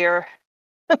healer over here.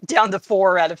 Down to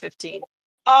 4 out of 15.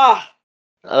 Ah,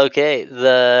 Okay,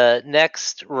 the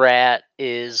next rat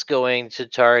is going to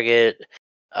target.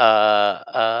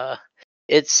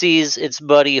 It sees its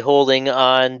buddy holding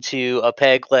on to a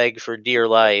peg leg for dear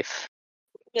life,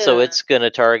 so yeah. it's gonna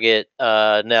target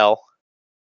Nell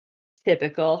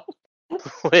Typical.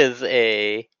 with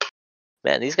a.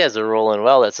 Man, these guys are rolling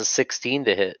well. That's a 16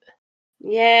 to hit.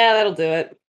 Yeah, that'll do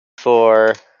it.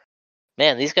 For.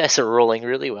 Man, these guys are rolling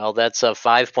really well. That's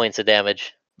 5 points of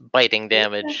damage, biting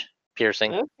damage,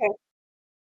 piercing. Okay.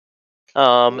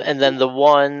 And then the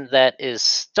one that is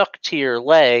stuck to your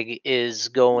leg is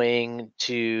going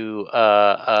to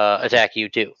attack you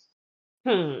too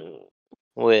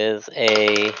with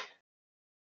a.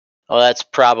 Oh, that's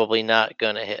probably not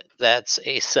going to hit. That's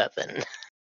a 7.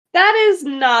 That is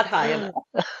not high enough.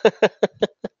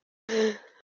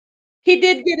 He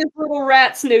did get his little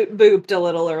rat snoot booped a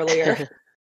little earlier.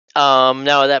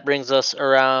 Now that brings us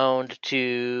around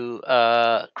to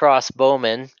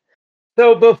crossbowman.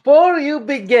 So before you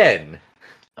begin,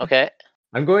 Okay.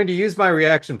 I'm going to use my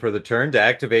reaction for the turn to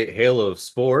activate Halo of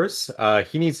Spores.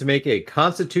 He needs to make a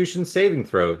Constitution saving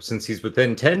throw since he's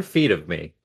within 10 feet of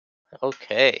me.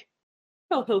 Okay.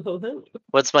 Ho, ho, ho, ho.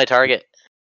 What's my target?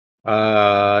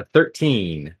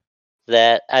 13.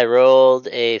 That I rolled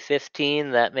a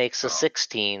 15. That makes a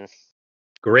 16.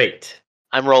 Great.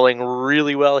 I'm rolling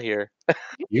really well here.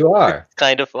 You are.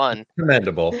 Kind of fun.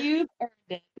 Commendable. You've earned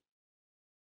it.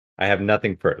 I have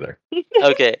nothing further.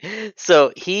 Okay,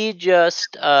 so he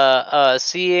just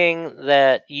seeing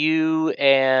that you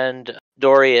and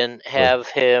Dorian have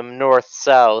him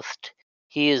north-south,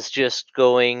 he is just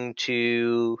going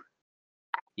to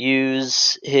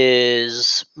use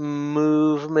his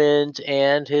movement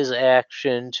and his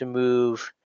action to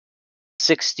move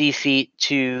 60 feet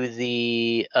to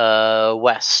the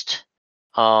west.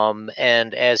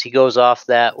 And as he goes off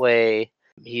that way,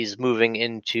 he's moving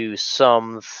into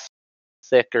some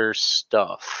thicker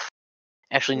stuff.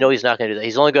 Actually, no, he's not going to do that.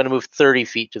 He's only going to move 30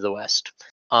 feet to the west.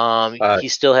 He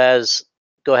still has.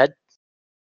 Go ahead.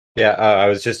 Yeah, I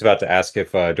was just about to ask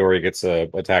if Dory gets a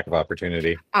attack of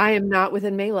opportunity. I am not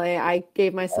within melee. I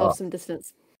gave myself some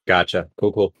distance. Gotcha.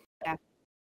 Cool. Yeah.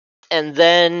 And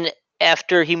then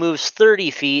after he moves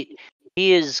 30 feet,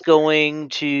 he is going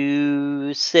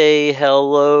to say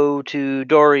hello to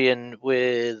Dorian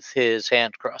with his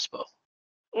hand crossbow.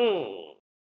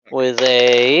 With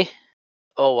a.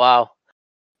 Oh, wow.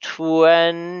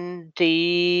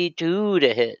 22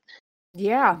 to hit.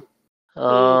 Yeah.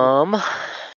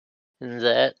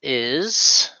 That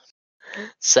is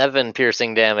 7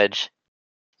 piercing damage.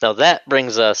 Now that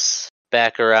brings us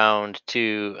back around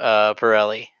to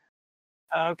Pirelli.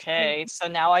 Okay, so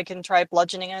now I can try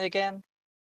bludgeoning it again?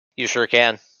 You sure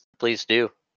can. Please do.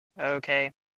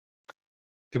 Okay.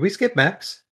 Did we skip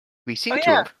Max? We seem Oh, to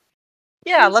yeah. have.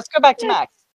 Yeah, let's go back to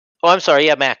Max. Oh, I'm sorry.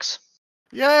 Yeah, Max.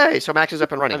 Yay! So Max is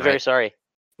up and running. I'm very right? sorry.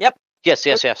 Yep. Yes.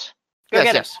 Go get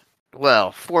him. Yes.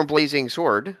 Well, form blazing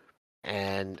sword,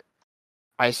 and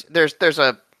there's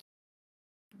a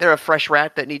fresh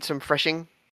rat that needs some freshing.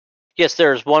 Yes,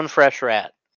 there's one fresh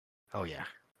rat. Oh yeah,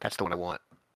 that's the one I want.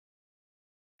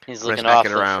 He's I'm gonna looking smack it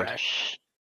awfully around. fresh.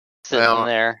 Sitting Well,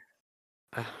 there.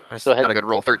 That's Go ahead. not a good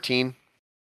roll. 13.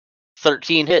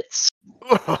 13 hits.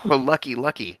 Oh, lucky.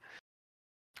 I'll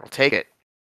take it.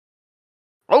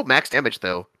 Oh, max damage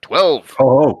though. 12.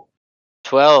 Oh.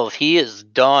 12. He is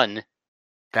done.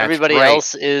 That's Everybody great.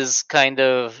 else is kind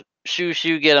of shoo,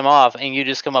 get him off, and you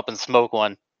just come up and smoke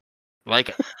one. Like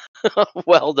it.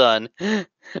 Well done.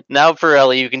 Now,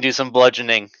 Pirelli, you can do some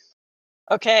bludgeoning.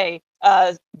 Okay.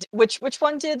 Which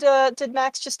one did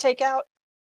Max just take out?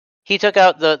 He took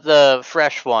out the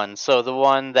fresh one, so the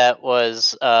one that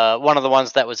was one of the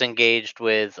ones that was engaged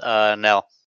with Nell.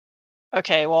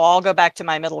 Okay, well I'll go back to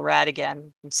my middle rat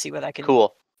again and see what I can.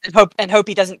 Cool. And hope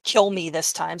he doesn't kill me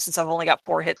this time since I've only got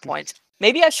 4 hit points.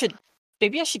 Maybe I should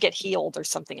get healed or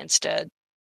something instead.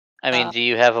 I mean, do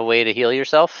you have a way to heal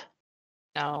yourself?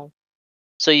 No.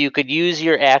 So you could use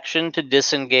your action to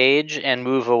disengage and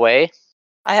move away.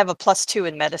 I have a +2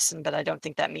 in medicine, but I don't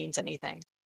think that means anything.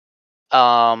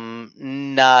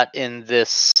 Not in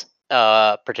this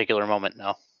particular moment,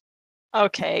 no.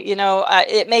 Okay,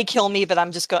 it may kill me, but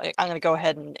I'm going to go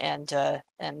ahead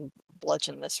and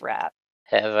bludgeon this rat.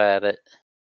 Have at it.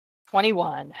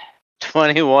 21.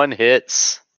 21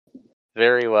 hits.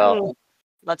 Very well.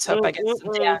 Let's hope I get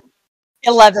some damage.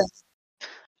 11.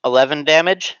 11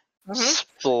 damage. Mhm.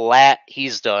 Splat.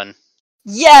 He's done.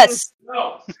 Yes!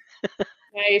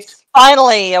 Nice.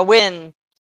 Finally, a win.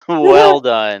 Well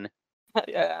done.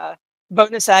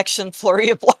 Bonus action, flurry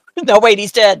of blows. No, wait,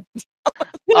 he's dead.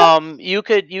 You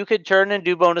could turn and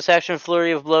do bonus action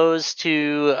flurry of blows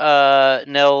to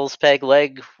Nell's peg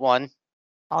leg one.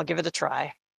 I'll give it a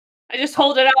try. I just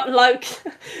hold it out and like,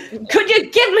 could you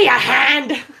give me a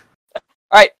hand? All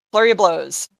right, flurry of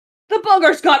blows. The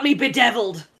bugger's got me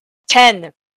bedeviled.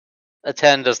 10. A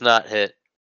 10 does not hit.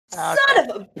 Okay. Son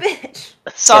of a bitch.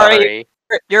 Sorry.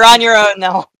 You're on your own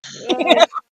now.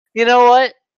 You know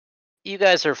what? You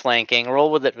guys are flanking.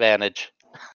 Roll with advantage.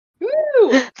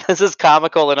 Woo! This is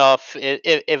comical enough.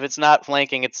 If it's not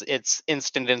flanking, it's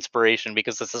instant inspiration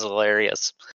because this is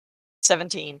hilarious.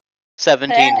 17.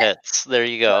 17 hits. There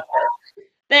you go.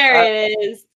 There it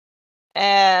is.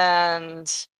 And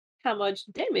How much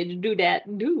damage do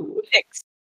that do? 6.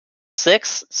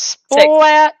 6?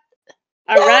 Splat!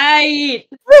 Alright.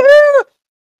 Woohoo!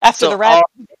 After So the rat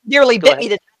nearly go bit me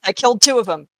to death, I killed 2 of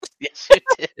them. Yes, you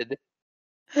did.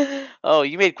 Oh,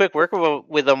 you made quick work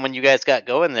with them when you guys got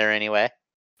going there anyway.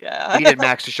 Yeah. We needed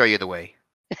Max to show you the way.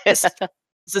 This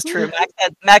is true.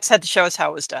 Max had to show us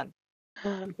how it was done.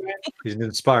 He's an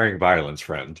inspiring violence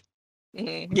friend.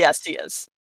 Yes, he is.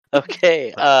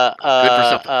 Okay.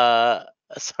 Good for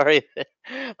Sorry.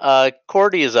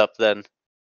 Cordy is up then.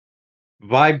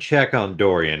 Vibe check on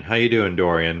Dorian. How you doing,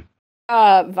 Dorian?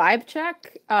 Vibe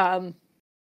check.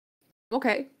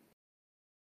 Okay.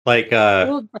 Like,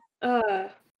 Well,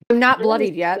 I'm not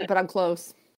bloodied yet, but I'm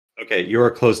close. okay, you're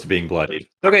close to being bloodied.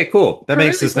 Okay, cool. That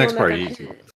makes this next part easy.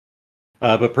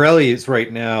 But Pirelli is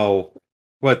right now.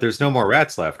 What? There's no more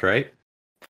rats left, right?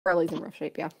 Pirelli's in rough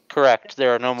shape, yeah. Correct.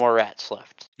 There are no more rats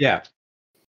left. Yeah.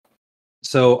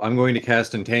 So I'm going to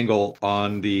cast Entangle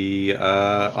on the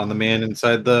man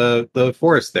inside the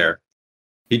forest there.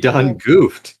 He done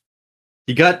goofed.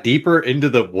 He got deeper into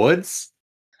the woods.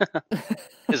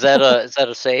 Is that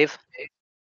a save?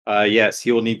 Yes,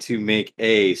 he will need to make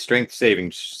a strength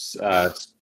saving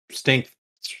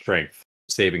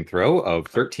throw of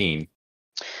 13.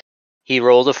 He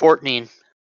rolled a 14.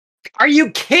 Are you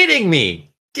kidding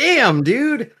me? Damn,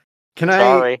 dude.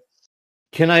 Sorry.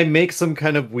 Can I make some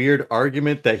kind of weird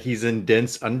argument that he's in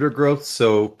dense undergrowth,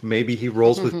 so maybe he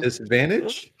rolls with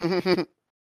disadvantage? You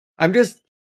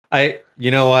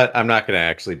know what? I'm not going to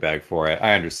actually beg for it.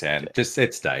 I understand. Just,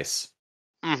 it's dice.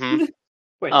 Mm-hmm.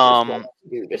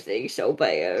 do this thing so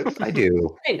bad. I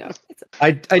do. I know.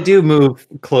 I do move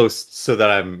close so that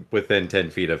I'm within 10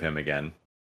 feet of him again.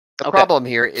 The problem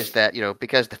here is that,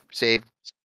 because the save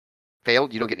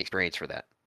failed, you don't get any experience for that.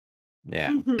 Yeah.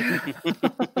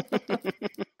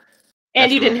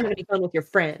 And you didn't have any fun with your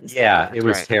friends. Yeah, it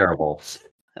was right. terrible.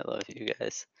 I love you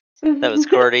guys. That was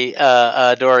Cordy.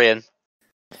 Dorian.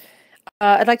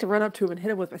 I'd like to run up to him and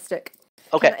hit him with my stick.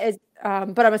 Okay.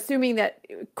 But I'm assuming that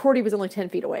Cordy was only 10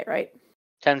 feet away, right?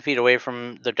 10 feet away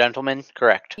from the gentleman?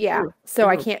 Correct. Yeah. So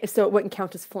I can't. So it wouldn't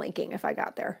count as flanking if I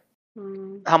got there.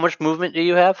 How much movement do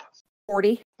you have?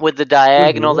 40. With the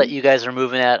diagonal that you guys are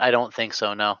moving at, I don't think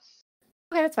so, no.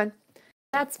 Okay, that's fine.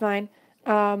 That's fine.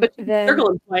 But Then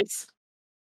circle him twice.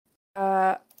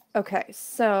 okay,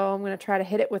 so I'm gonna try to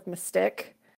hit it with my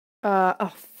stick.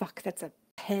 Oh fuck, that's a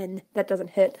 10. That doesn't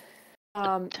hit.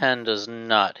 10 does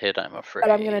not hit, I'm afraid.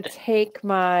 But I'm gonna take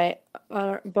my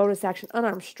bonus action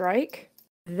unarmed strike.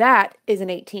 That is an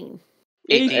 18.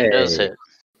 18 does hit.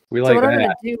 We So like what I'm that.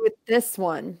 gonna do with this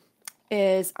one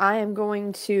is I am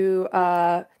going to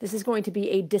this is going to be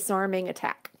a disarming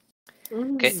attack.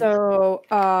 Okay. So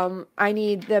I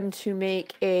need them to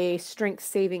make a strength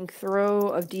saving throw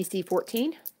of DC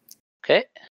 14. Okay.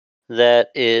 That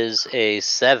is a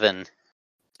 7.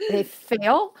 They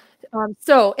fail.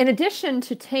 So in addition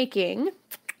to taking,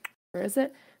 where is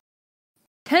it?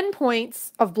 10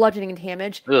 points of bludgeoning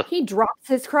damage, Ugh. he drops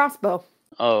his crossbow.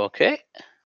 Okay.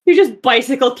 You just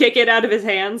bicycle kick it out of his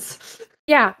hands.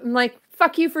 Yeah, I'm like,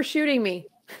 fuck you for shooting me.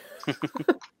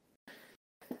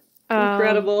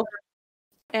 Incredible.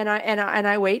 And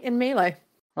I wait in melee.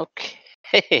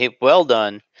 Okay. Well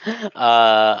done.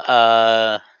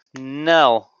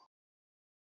 No.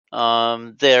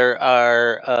 There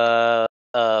are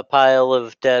a pile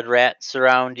of dead rats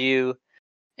around you.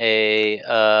 A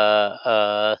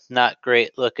not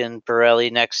great looking Pirelli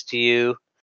next to you.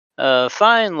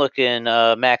 Fine looking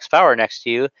Max Power next to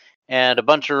you, and a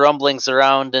bunch of rumblings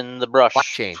around in the brush.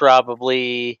 Blockchain.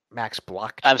 Probably Max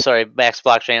block. I'm sorry, Max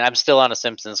Blockchain. I'm still on a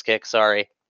Simpsons kick. Sorry.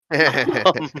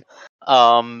 And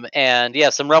yeah,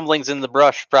 some rumblings in the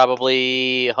brush.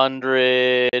 Probably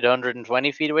 100,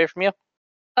 120 feet away from you.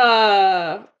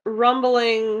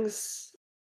 Rumblings.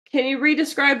 Can you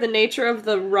re-describe the nature of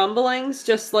the rumblings?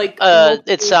 Just like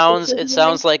It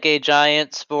sounds like a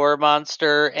giant spore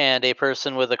monster and a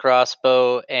person with a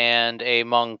crossbow and a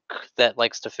monk that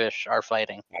likes to fish are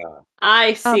fighting.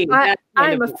 I see.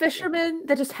 I'm a fisherman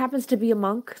that just happens to be a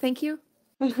monk. Thank you.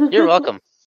 You're welcome.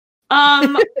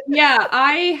 Yeah,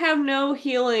 I have no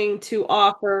healing to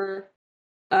offer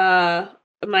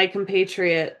my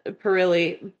compatriot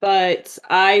Perilli, but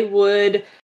I would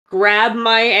grab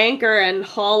my anchor and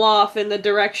haul off in the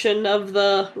direction of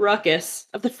the ruckus,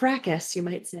 of the fracas, you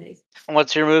might say.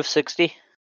 What's your move? 60?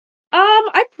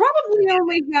 I probably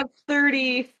only have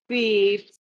 30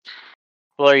 feet.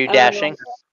 Well, are you dashing?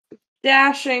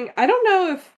 Dashing. I don't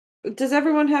know if does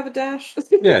everyone have a dash?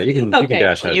 Yeah, you can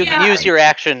dash. You can use your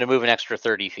action to move an extra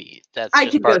 30 feet. That's I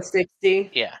just could go 60.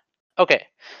 Yeah. Okay.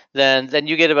 Then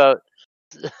you get about.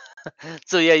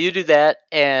 So yeah, you do that,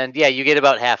 and yeah, you get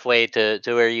about halfway to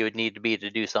where you would need to be to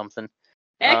do something.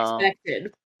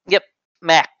 Expected. Yep.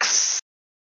 Max.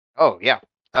 Oh yeah.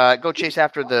 Go chase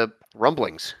after the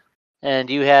rumblings. And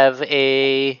you have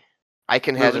a. I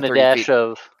can move have and a a 30 dash feet,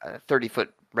 of.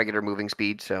 30-foot regular moving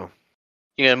speed. So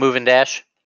You gonna move and dash?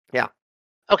 Yeah.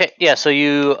 Okay. Yeah. So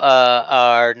you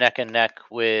are neck and neck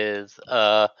with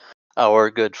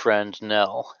our good friend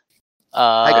Nell.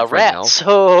 Hi, good friend Nell. Rats.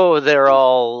 Oh, they're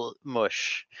all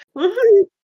mush.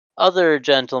 Other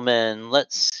gentlemen,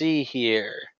 let's see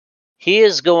here. He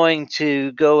is going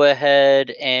to go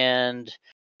ahead and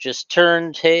just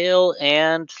turn tail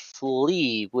and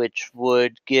flee, which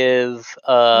would give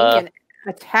An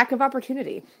attack of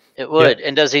opportunity. it would.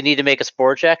 And does he need to make a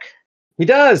spore check? He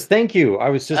does. Thank you. I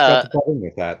was just about to call in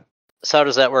with that. So how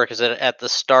does that work? Is it at the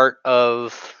start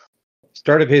of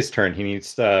his turn? He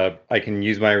needs. I can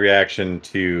use my reaction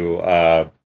to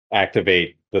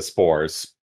activate the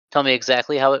spores. Tell me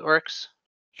exactly how it works.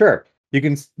 Sure. You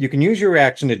can use your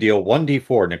reaction to deal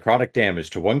 1d4 necrotic damage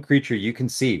to one creature you can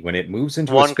see when it moves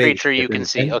into one a space creature you can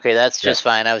see. 10. Okay, that's just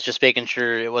fine. I was just making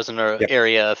sure it wasn't an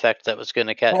area effect that was going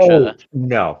to catch.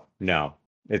 No,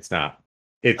 it's not.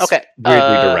 It's okay.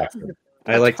 weirdly directed.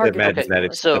 I like to imagine that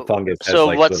it's the fungus has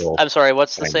like little. I'm sorry.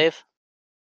 What's the save?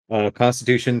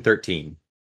 Constitution 13.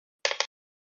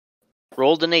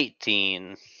 Rolled an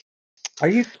 18. Are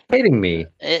you kidding me?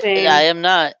 I am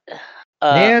not.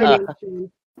 Man,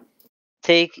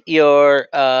 take your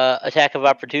attack of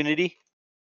opportunity.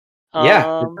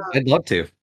 Yeah, I'd love to.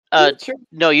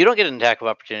 No, you don't get an attack of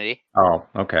opportunity. Oh,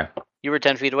 okay. You were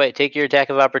 10 feet away. Take your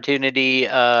attack of opportunity,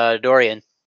 Dorian.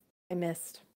 I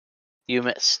missed. You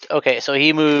missed. Okay, so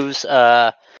he moves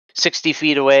 60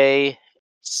 feet away.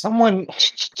 Someone.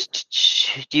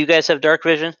 Do you guys have dark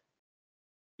vision?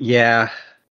 Yeah.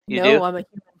 You do? I'm a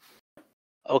human.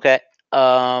 Okay.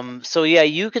 So yeah,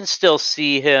 you can still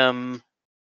see him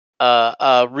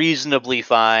reasonably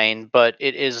fine, but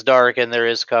it is dark and there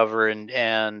is cover, and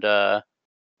that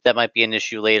might be an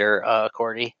issue later,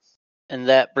 Cordy. And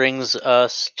that brings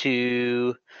us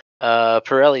to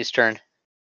Pirelli's turn.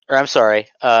 Or I'm sorry,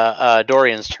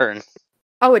 Dorian's turn.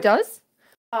 Oh, it does?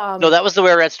 No, that was the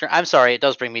Wereret's turn. I'm sorry, it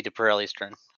does bring me to Pirelli's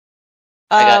turn.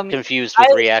 I got confused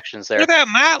with reactions there. Look at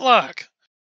that Matlock.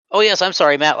 Oh yes, I'm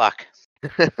sorry, Matlock.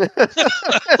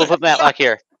 We'll put Matlock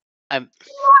here. What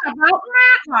about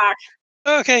Matlock?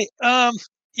 Okay.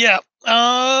 Yeah.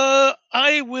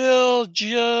 I will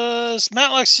just.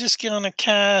 Matlock's just gonna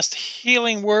cast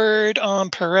Healing Word on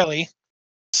Pirelli.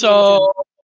 So.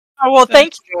 Oh well,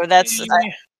 thank you.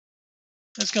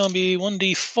 That's gonna be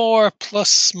 1d4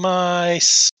 plus my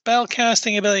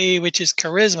spellcasting ability, which is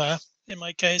Charisma in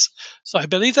my case. So I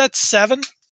believe that's 7.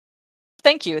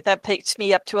 thank you. That takes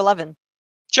me up to 11.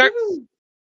 Sure.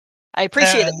 I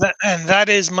appreciate it. And that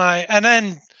is my. And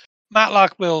then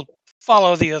Matlock will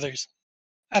follow the others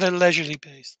at a leisurely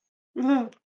pace.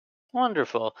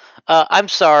 Wonderful. I'm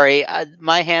sorry.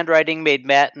 My handwriting made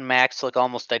Matt and Max look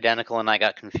almost identical, and I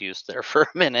got confused there for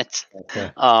a minute.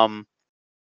 Okay.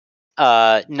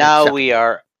 Now we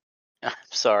are. I'm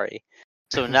sorry.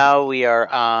 So now we are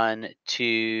on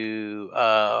to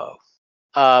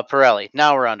Pirelli.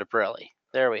 Now we're on to Pirelli.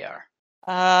 There we are.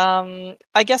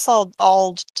 I guess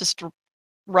I'll just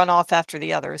run off after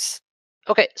the others.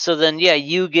 Okay, so then yeah,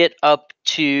 you get up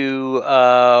to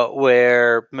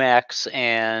where Max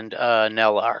and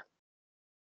Nell are.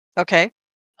 Okay.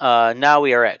 Now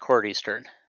we are at Cordy's turn.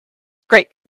 Great.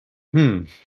 And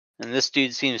And this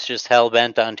dude seems just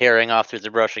hell-bent on tearing off through the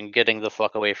brush and getting the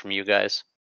fuck away from you guys.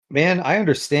 Man, I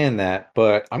understand that,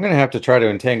 but I'm gonna have to try to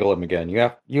entangle him again.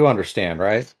 You understand,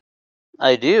 right?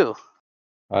 I do.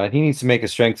 He needs to make a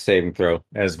strength saving throw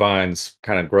as vines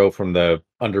kind of grow from the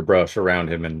underbrush around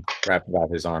him and wrap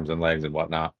about his arms and legs and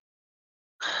whatnot.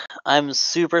 I'm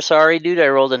super sorry, dude. I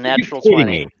rolled a natural Are you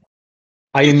kidding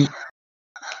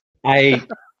 20. me?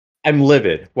 I'm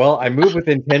livid. Well, I move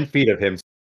within 10 feet of him.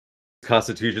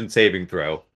 Constitution saving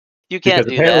throw. You can't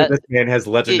Because do apparently that. this man has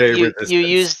legendary resistance.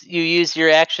 You used your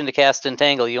action to cast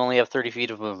Entangle. You only have 30 feet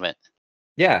of movement.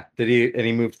 Yeah. Did he? And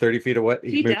he moved 30 feet away.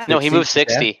 He moved died. No, he 60? moved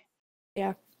 60.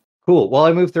 Yeah. Cool. Well,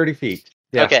 I moved 30 feet.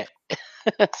 Yeah. Okay.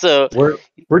 So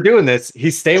we're doing this.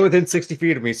 He's staying within 60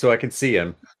 feet of me so I can see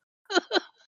him.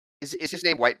 Is his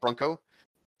name White Bronco?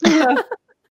 I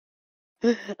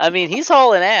mean, he's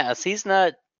hauling ass. He's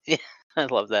not. I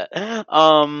love that.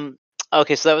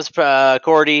 Okay, so that was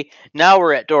Cordy. Now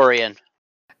we're at Dorian.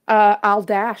 I'll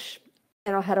dash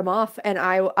and I'll head him off, and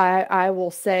I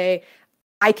will say,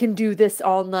 I can do this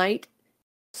all night.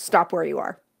 Stop where you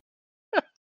are.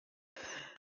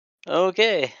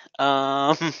 Okay.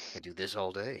 I do this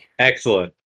all day.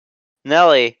 Excellent.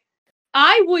 Nelly.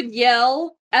 I would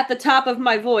yell at the top of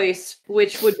my voice,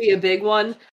 which would be a big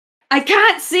one. I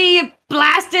can't see, you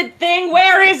blasted thing.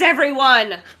 Where is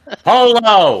everyone?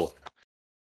 Polo!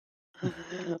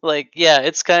 Like, yeah,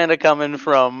 it's kind of coming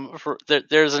from.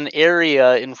 There's an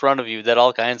area in front of you that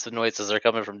all kinds of noises are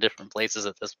coming from different places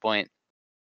at this point.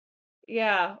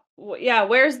 Yeah, yeah.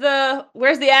 Where's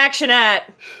the action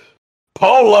at?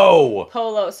 Polo!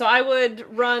 Polo. So I would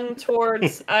run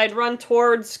towards. I'd run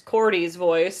towards Cordy's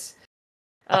voice.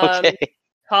 Okay.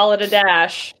 Call it a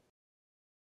dash.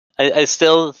 I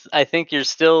think you're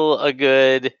still a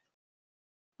good.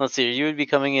 Let's see. You would be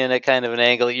coming in at kind of an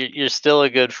angle. You're still a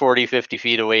good 40, 50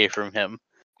 feet away from him.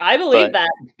 I believe that.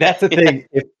 That's the thing.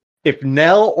 If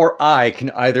Nell or I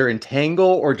can either entangle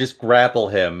or just grapple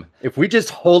him, if we just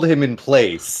hold him in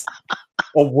place,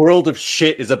 a world of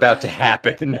shit is about to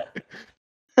happen.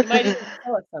 You might even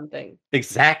tell us something.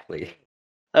 Exactly.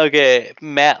 Okay,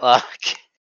 Matlock.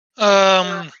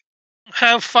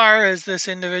 How far is this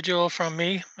individual from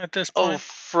me at this Oh, point?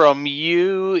 from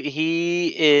you,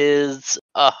 he is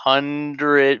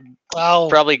 100, Wow.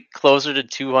 probably closer to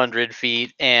 200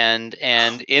 feet, and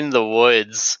in the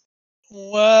woods.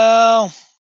 Well,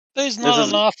 there's not This is-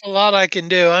 an awful lot I can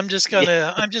do. I'm just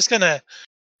gonna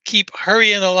keep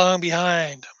hurrying along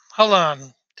behind. Hold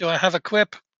on. Do I have a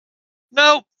quip?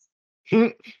 Nope.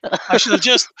 I shall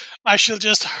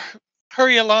just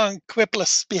hurry along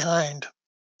quipless behind.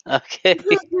 Okay.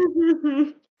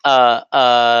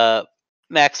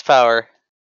 Max power.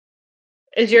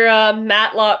 Is your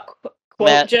Matlock quote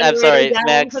I'm sorry, generator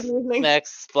down for the evening?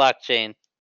 Max blockchain.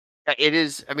 It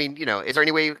is. I mean, is there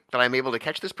any way that I'm able to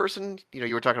catch this person?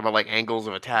 You were talking about like angles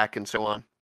of attack and so on.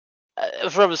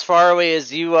 From as far away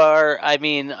as you are, I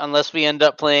mean, unless we end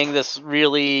up playing this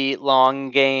really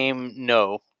long game,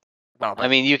 no. Well, I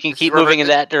mean, you can this keep is where moving in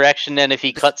that direction, and if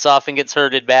he cuts off and gets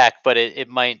herded back, but it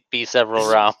might be several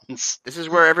rounds. This is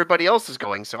where everybody else is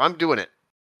going, so I'm doing it.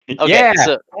 Okay, Yeah.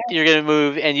 so you're gonna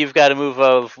move, and you've got a move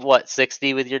of what,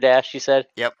 60 with your dash? You said.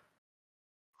 Yep.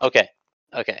 Okay.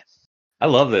 I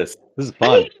love this. This is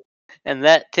fun. And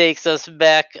that takes us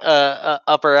back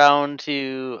up around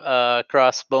to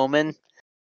Crossbowman.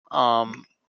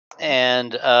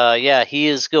 Yeah, he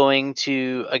is going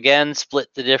to again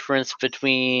split the difference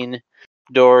between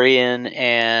Dorian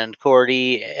and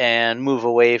Cordy and move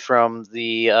away from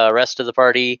the rest of the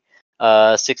party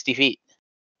 60 feet.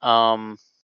 Can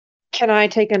I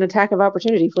take an attack of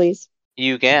opportunity, please?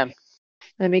 You can.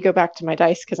 Let me go back to my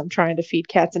dice because I'm trying to feed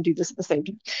cats and do this at the same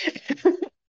time.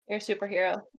 You're a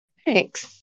superhero.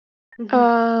 Thanks.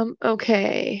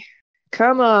 Okay.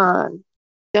 Come on.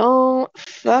 Don't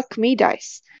fuck me,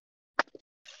 dice.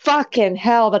 Fucking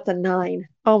hell, that's a 9.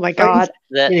 Oh my god.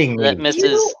 kidding me? That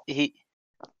misses.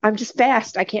 I'm just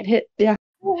fast. I can't hit. Yeah.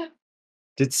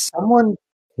 Did someone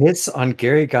piss on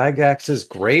Gary Gygax's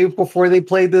grave before they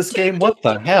played this game? What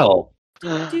the hell?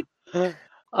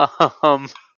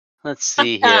 Let's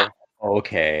see here.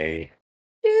 Okay.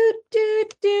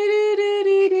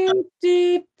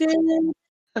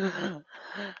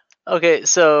 Okay,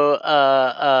 so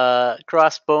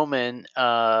Crossbowman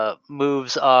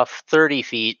moves off 30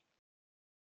 feet,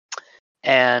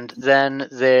 and then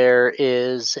there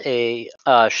is a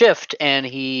shift, and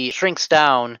he shrinks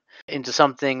down into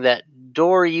something that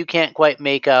Dory you can't quite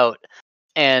make out,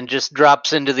 and just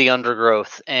drops into the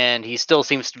undergrowth. And he still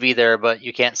seems to be there, but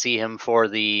you can't see him for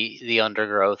the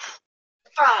undergrowth.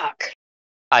 Fuck.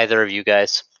 Either of you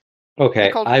guys. Okay.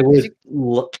 called- I would.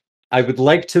 I would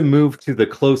like to move to the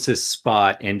closest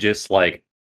spot and just like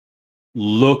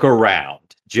look around.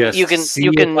 Just You can- see you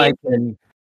if can- I can.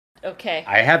 Okay.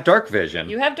 I have dark vision.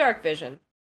 You have dark vision.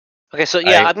 Okay, so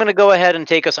yeah, I- I'm gonna go ahead and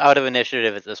take us out of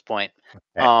initiative at this point.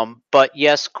 Okay. But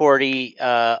yes, Cordy,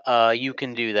 you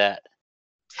can do that.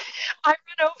 I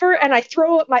run over and I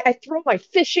throw my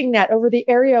fishing net over the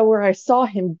area where I saw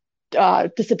him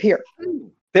disappear.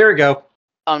 There we go.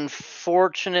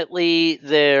 Unfortunately,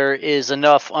 there is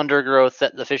enough undergrowth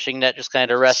that the fishing net just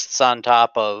kind of rests on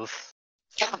top of.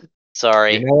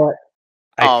 Sorry. You know what?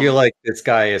 I feel Um, like this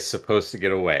guy is supposed to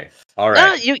get away. All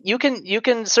right. you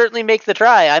can certainly make the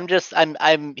try.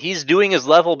 He's doing his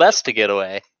level best to get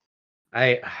away.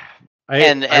 I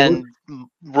And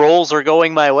rolls are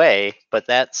going my way, but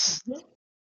that's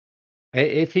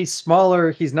if he's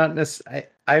smaller, he's not necessarily.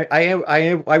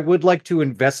 I would like to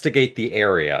investigate the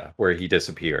area where he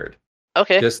disappeared.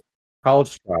 okay. Just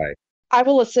college try. I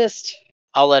will assist.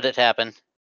 I'll let it happen.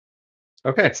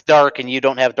 Okay. It's dark and you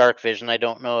don't have dark vision. I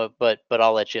don't know, but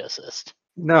I'll let you assist.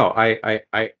 No, I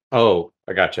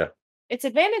gotcha. It's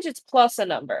advantage. It's plus a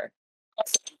number.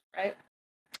 Plus, right?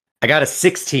 I got a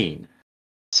 16.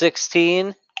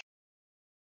 16.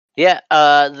 Yeah,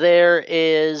 there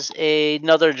is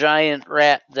another giant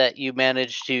rat that you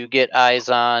managed to get eyes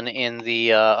on in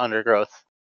the undergrowth.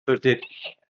 So did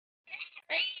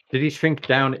he shrink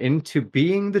down into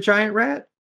being the giant rat?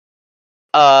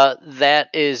 That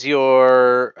is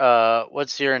your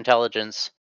what's your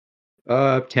intelligence?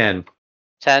 10.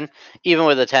 10. Even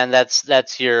with a 10,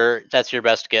 that's your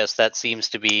best guess. That seems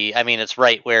to be. I mean, it's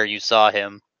right where you saw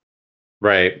him.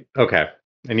 Right. Okay.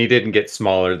 And he didn't get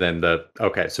smaller than the.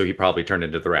 Okay, so he probably turned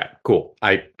into the rat. Cool.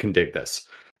 I can dig this.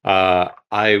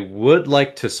 I would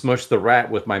like to smush the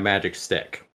rat with my magic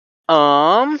stick,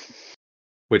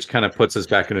 which kind of puts us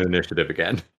back into initiative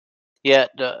again. Yeah,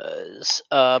 it does.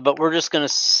 But we're just gonna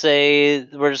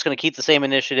keep the same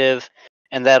initiative,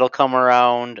 and that'll come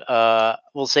around.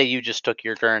 We'll say you just took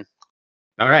your turn.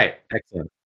 All right.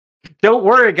 Excellent. Don't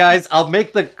worry, guys. I'll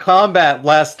make the combat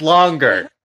last longer.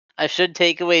 I should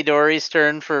take away Dory's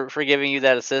turn for giving you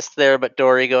that assist there, but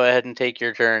Dory, go ahead and take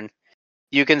your turn.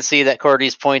 You can see that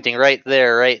Cordy's pointing right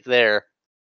there, right there.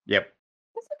 Yep.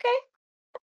 That's okay.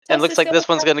 And it looks like this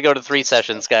one's gonna go to 3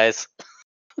 sessions, guys.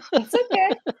 It's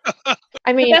okay.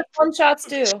 I The mean, best one shots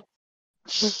do.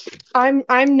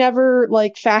 I'm never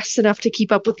like fast enough to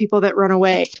keep up with people that run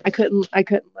away. I couldn't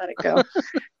let it go.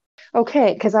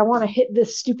 Okay, because I want to hit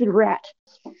this stupid rat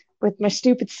with my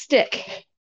stupid stick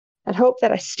and hope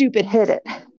that I stupid hit it.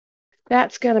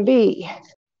 That's gonna be.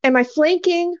 Am I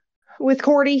flanking with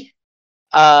Cordy?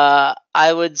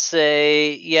 I would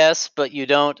say yes, but you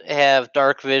don't have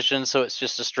dark vision, so it's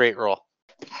just a straight roll.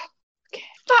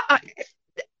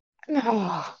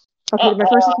 No. Okay,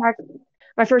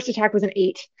 my first attack was an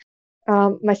 8.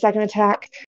 My second attack,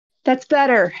 that's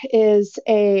better, is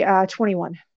a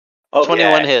 21. Okay.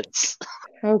 21 hits.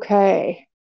 Okay.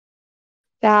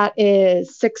 That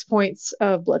is 6 points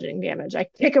of bludgeoning damage. I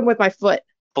kick him with my foot.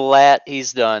 Blat,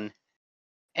 he's done.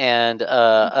 And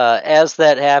as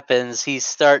that happens, he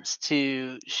starts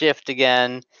to shift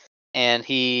again, and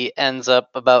he ends up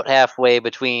about halfway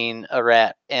between a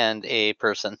rat and a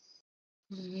person.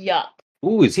 Yup.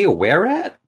 Ooh, is he a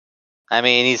were-rat? I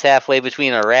mean, he's halfway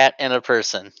between a rat and a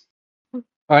person.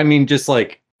 I mean, just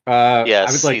like Yes,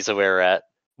 I would like. he's a were-rat.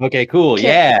 Okay, cool. Cam-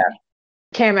 Yeah.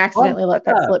 Cam accidentally let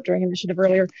that up? slip during initiative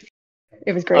earlier.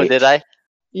 It was great. Oh, did I?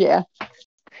 Yeah.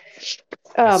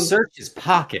 Search his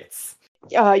pockets.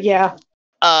 Yeah.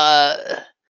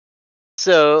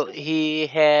 So he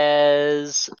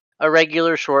has a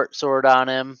regular short sword on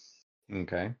him.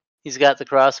 Okay. He's got the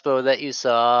crossbow that you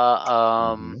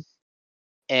saw. Mhm.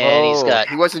 And he's got.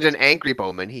 He wasn't an angry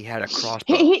bowman. He had a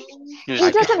crossbow. He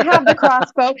doesn't have the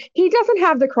crossbow. He doesn't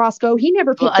have the crossbow. He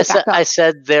never picked Well, it back up. I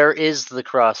said there is the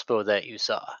crossbow that you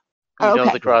saw. You know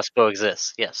Okay. the crossbow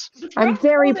exists. Yes. I'm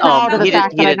very proud of the He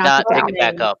fact did that I not knocked it pick down.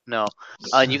 it back up. No.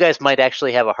 You guys might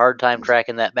actually have a hard time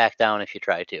tracking that back down if you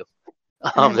try to.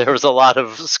 There was a lot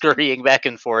of scurrying back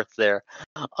and forth there.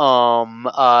 And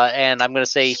I'm going to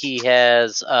say he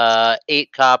has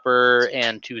 8 copper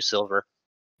and 2 silver.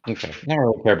 Okay. I don't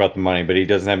really care about the money, but he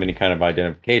doesn't have any kind of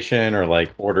identification or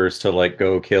like orders to like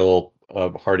go kill a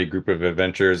hardy group of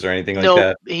adventurers or anything like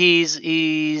that. He's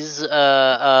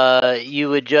you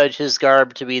would judge his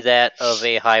garb to be that of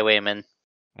a highwayman.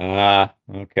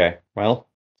 Okay. Well,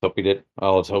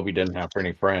 let's hope he didn't have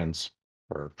any friends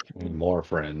or any more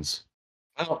friends.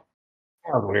 Oh,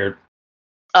 that's weird.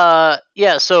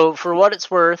 Yeah, so for what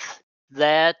it's worth,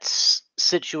 that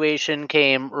situation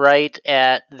came right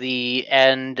at the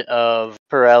end of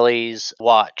Pirelli's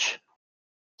watch.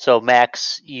 So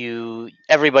max,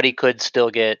 everybody could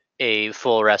still get a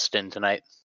full rest in tonight.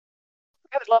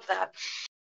 I would love that.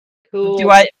 Cool.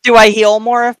 Do I heal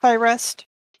more if I rest?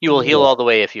 You will heal all the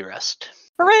way if you rest.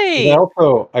 Hooray!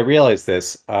 I realized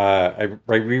this. I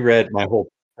reread my whole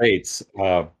traits.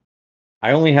 I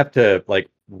only have to like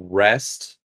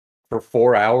rest for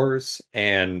 4 hours,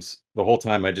 and the whole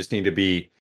time I just need to be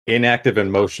inactive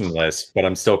and motionless, but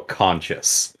I'm still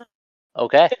conscious.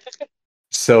 Okay.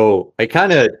 So I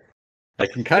can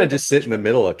kind of just sit in the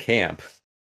middle of camp.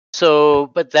 So,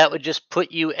 but that would just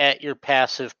put you at your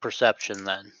passive perception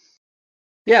then.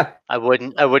 Yeah, I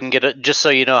wouldn't get it, just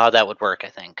so you know how that would work, I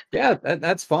think. yeah,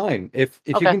 that's fine. If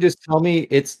you Okay. can just tell me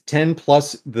it's 10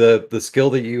 plus the skill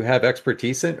that you have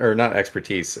expertise in, or not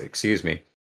expertise, excuse me,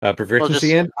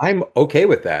 proficiency in, I'm okay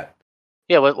with that.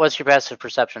 Yeah, what's your passive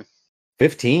perception?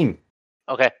 15.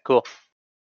 Okay, cool.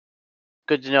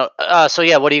 Good to know. So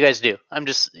yeah, what do you guys do?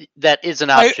 That is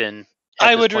an option.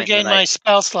 I would regain my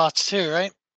spell slots too,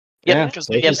 right? Yep.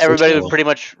 Yeah, Yep. Everybody would pretty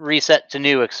much reset to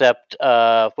new, except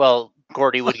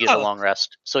Gordy would get a long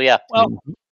rest. So yeah.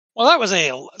 Well, that was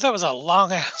a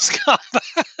long ass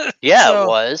combat. Yeah, So, it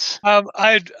was.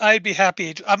 I'd be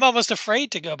happy. I'm almost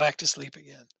afraid to go back to sleep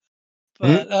again.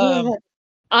 But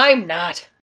I'm not.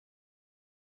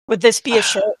 Would this be a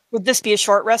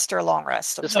short rest or a long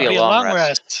rest? This it'll be a long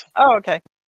rest. Oh, okay.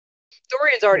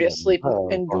 Dorian's already asleep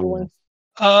and drooling.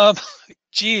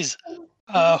 Geez.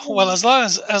 Well, as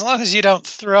long as you don't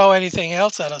throw anything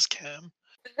else at us, Cam.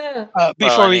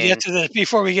 Before we get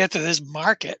to this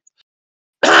market,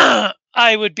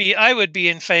 I would be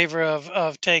in favor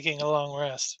of taking a long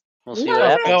rest. We'll see what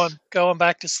happens. Going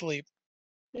back to sleep.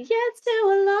 Let's do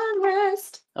a long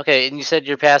rest. Okay, and you said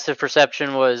your passive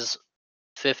perception was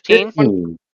 15?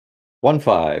 15.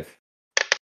 1-5.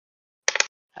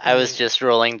 I was just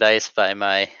rolling dice by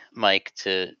my mic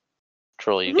to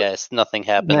troll you guys. Nothing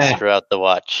happens throughout the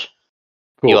watch.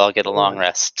 Cool. You all get a long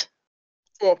rest.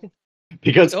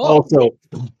 Because Cool. also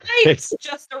It's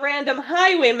just a random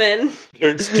highwayman.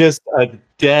 there's just a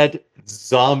dead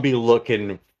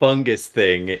zombie-looking fungus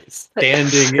thing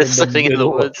standing in Sitting the in the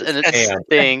middle woods, of and the it camp.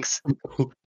 stinks.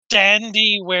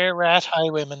 Dandy were-rat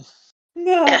highwaymen.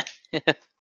 Yeah,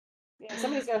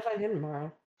 somebody's gonna find him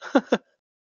tomorrow.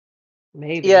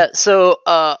 Maybe. Yeah, so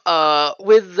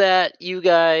with that, you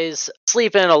guys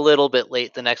sleep in a little bit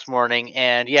late the next morning,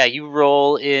 and yeah, you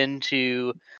roll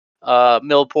into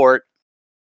Millport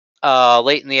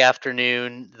late in the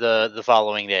afternoon the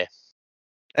following day.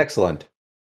 Excellent.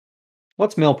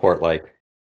 What's Millport like?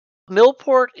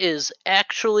 Millport is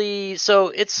actually, so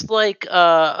it's like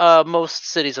most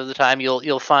cities of the time.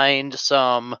 You'll find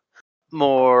some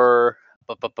more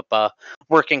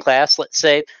working class, let's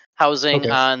say, housing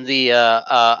on the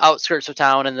outskirts of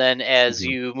town, and then as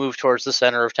you move towards the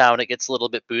center of town, it gets a little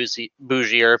bit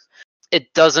bougier.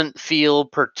 It doesn't feel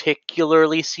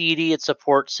particularly seedy. It's a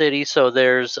port city, so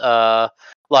there's a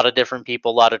lot of different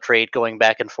people, a lot of trade going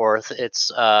back and forth.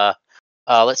 It's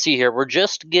let's see here. We're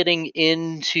just getting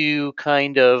into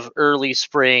kind of early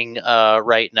spring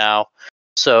right now,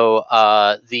 so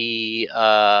the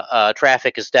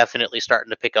traffic is definitely starting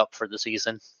to pick up for the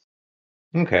season.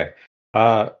 Okay.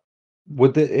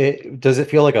 Does it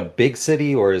feel like a big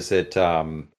city, or is it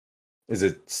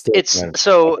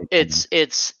still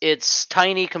It's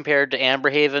tiny compared to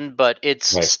Amberhaven, but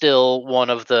it's still one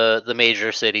of the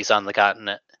major cities on the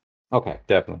continent. Okay,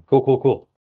 definitely. Cool.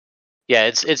 Yeah,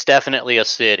 it's definitely a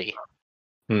city.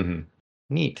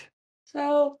 Neat.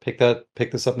 So Pick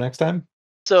this up next time.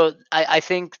 So I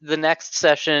think the next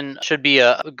session should be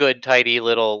a good, tidy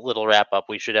little wrap up.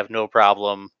 We should have no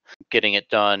problem getting it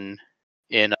done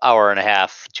in an hour and a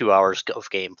half, 2 hours of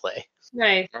gameplay.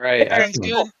 nice. All right. Sounds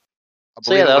good.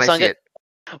 So yeah, that'll sound good.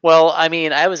 Well, I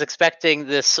mean, I was expecting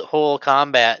this whole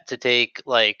combat to take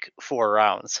like 4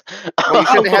 rounds. Well, you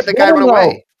shouldn't have had the guy run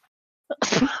away.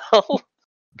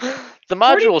 The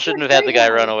module shouldn't have had the guy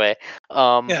run away.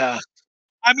 Yeah.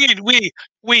 I mean, we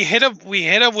hit him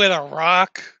with a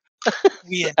rock.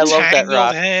 We I love that entangled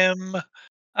rock. him.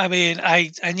 I mean,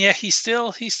 he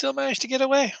still managed to get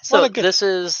away. So What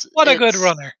a good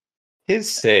runner. His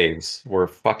saves were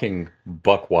fucking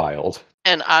buck wild.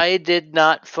 And I did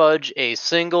not fudge a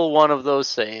single one of those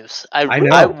saves. I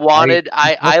know.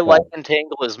 I like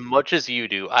Entangle as much as you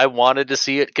do. I wanted to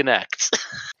see it connect.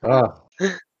 Well,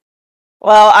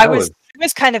 I was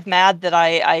kind of mad that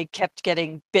I kept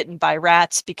getting bitten by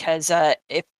rats because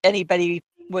if anybody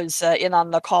was in on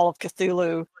the Call of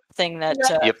Cthulhu thing that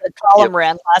the column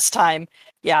ran last time,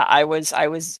 yeah, I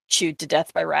was chewed to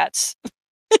death by rats.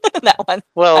 That one.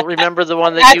 Well, remember the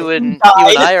one that Rats you and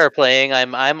died. I are playing?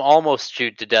 I'm almost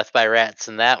chewed to death by rats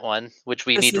in that one, which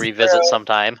we This need to is revisit true.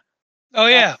 sometime. Oh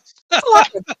yeah.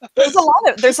 There's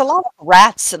a lot of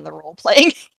rats in the role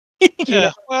playing.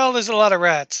 Yeah. Well, there's a lot of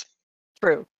rats.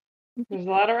 True. There's a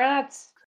lot of rats.